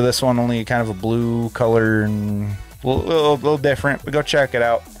much the same to this one, only kind of a blue color and a little different. But go check it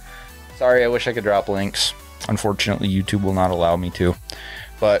out. Sorry, I wish I could drop links. Unfortunately, YouTube will not allow me to.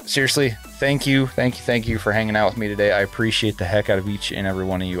 But seriously, thank you for hanging out with me today. I appreciate the heck out of each and every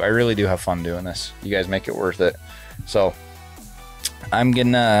one of you. I really do have fun doing this. You guys make it worth it. So I'm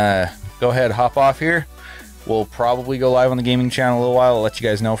gonna go ahead, hop off here. We'll probably go live on the gaming channel in a little while. I'll let you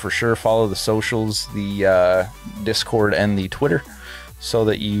guys know for sure. Follow the socials, the Discord and the Twitter, so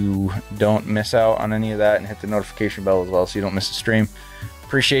that you don't miss out on any of that, and hit the notification bell as well so you don't miss a stream.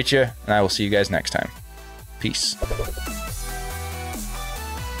 Appreciate you, and I will see you guys next time. Peace.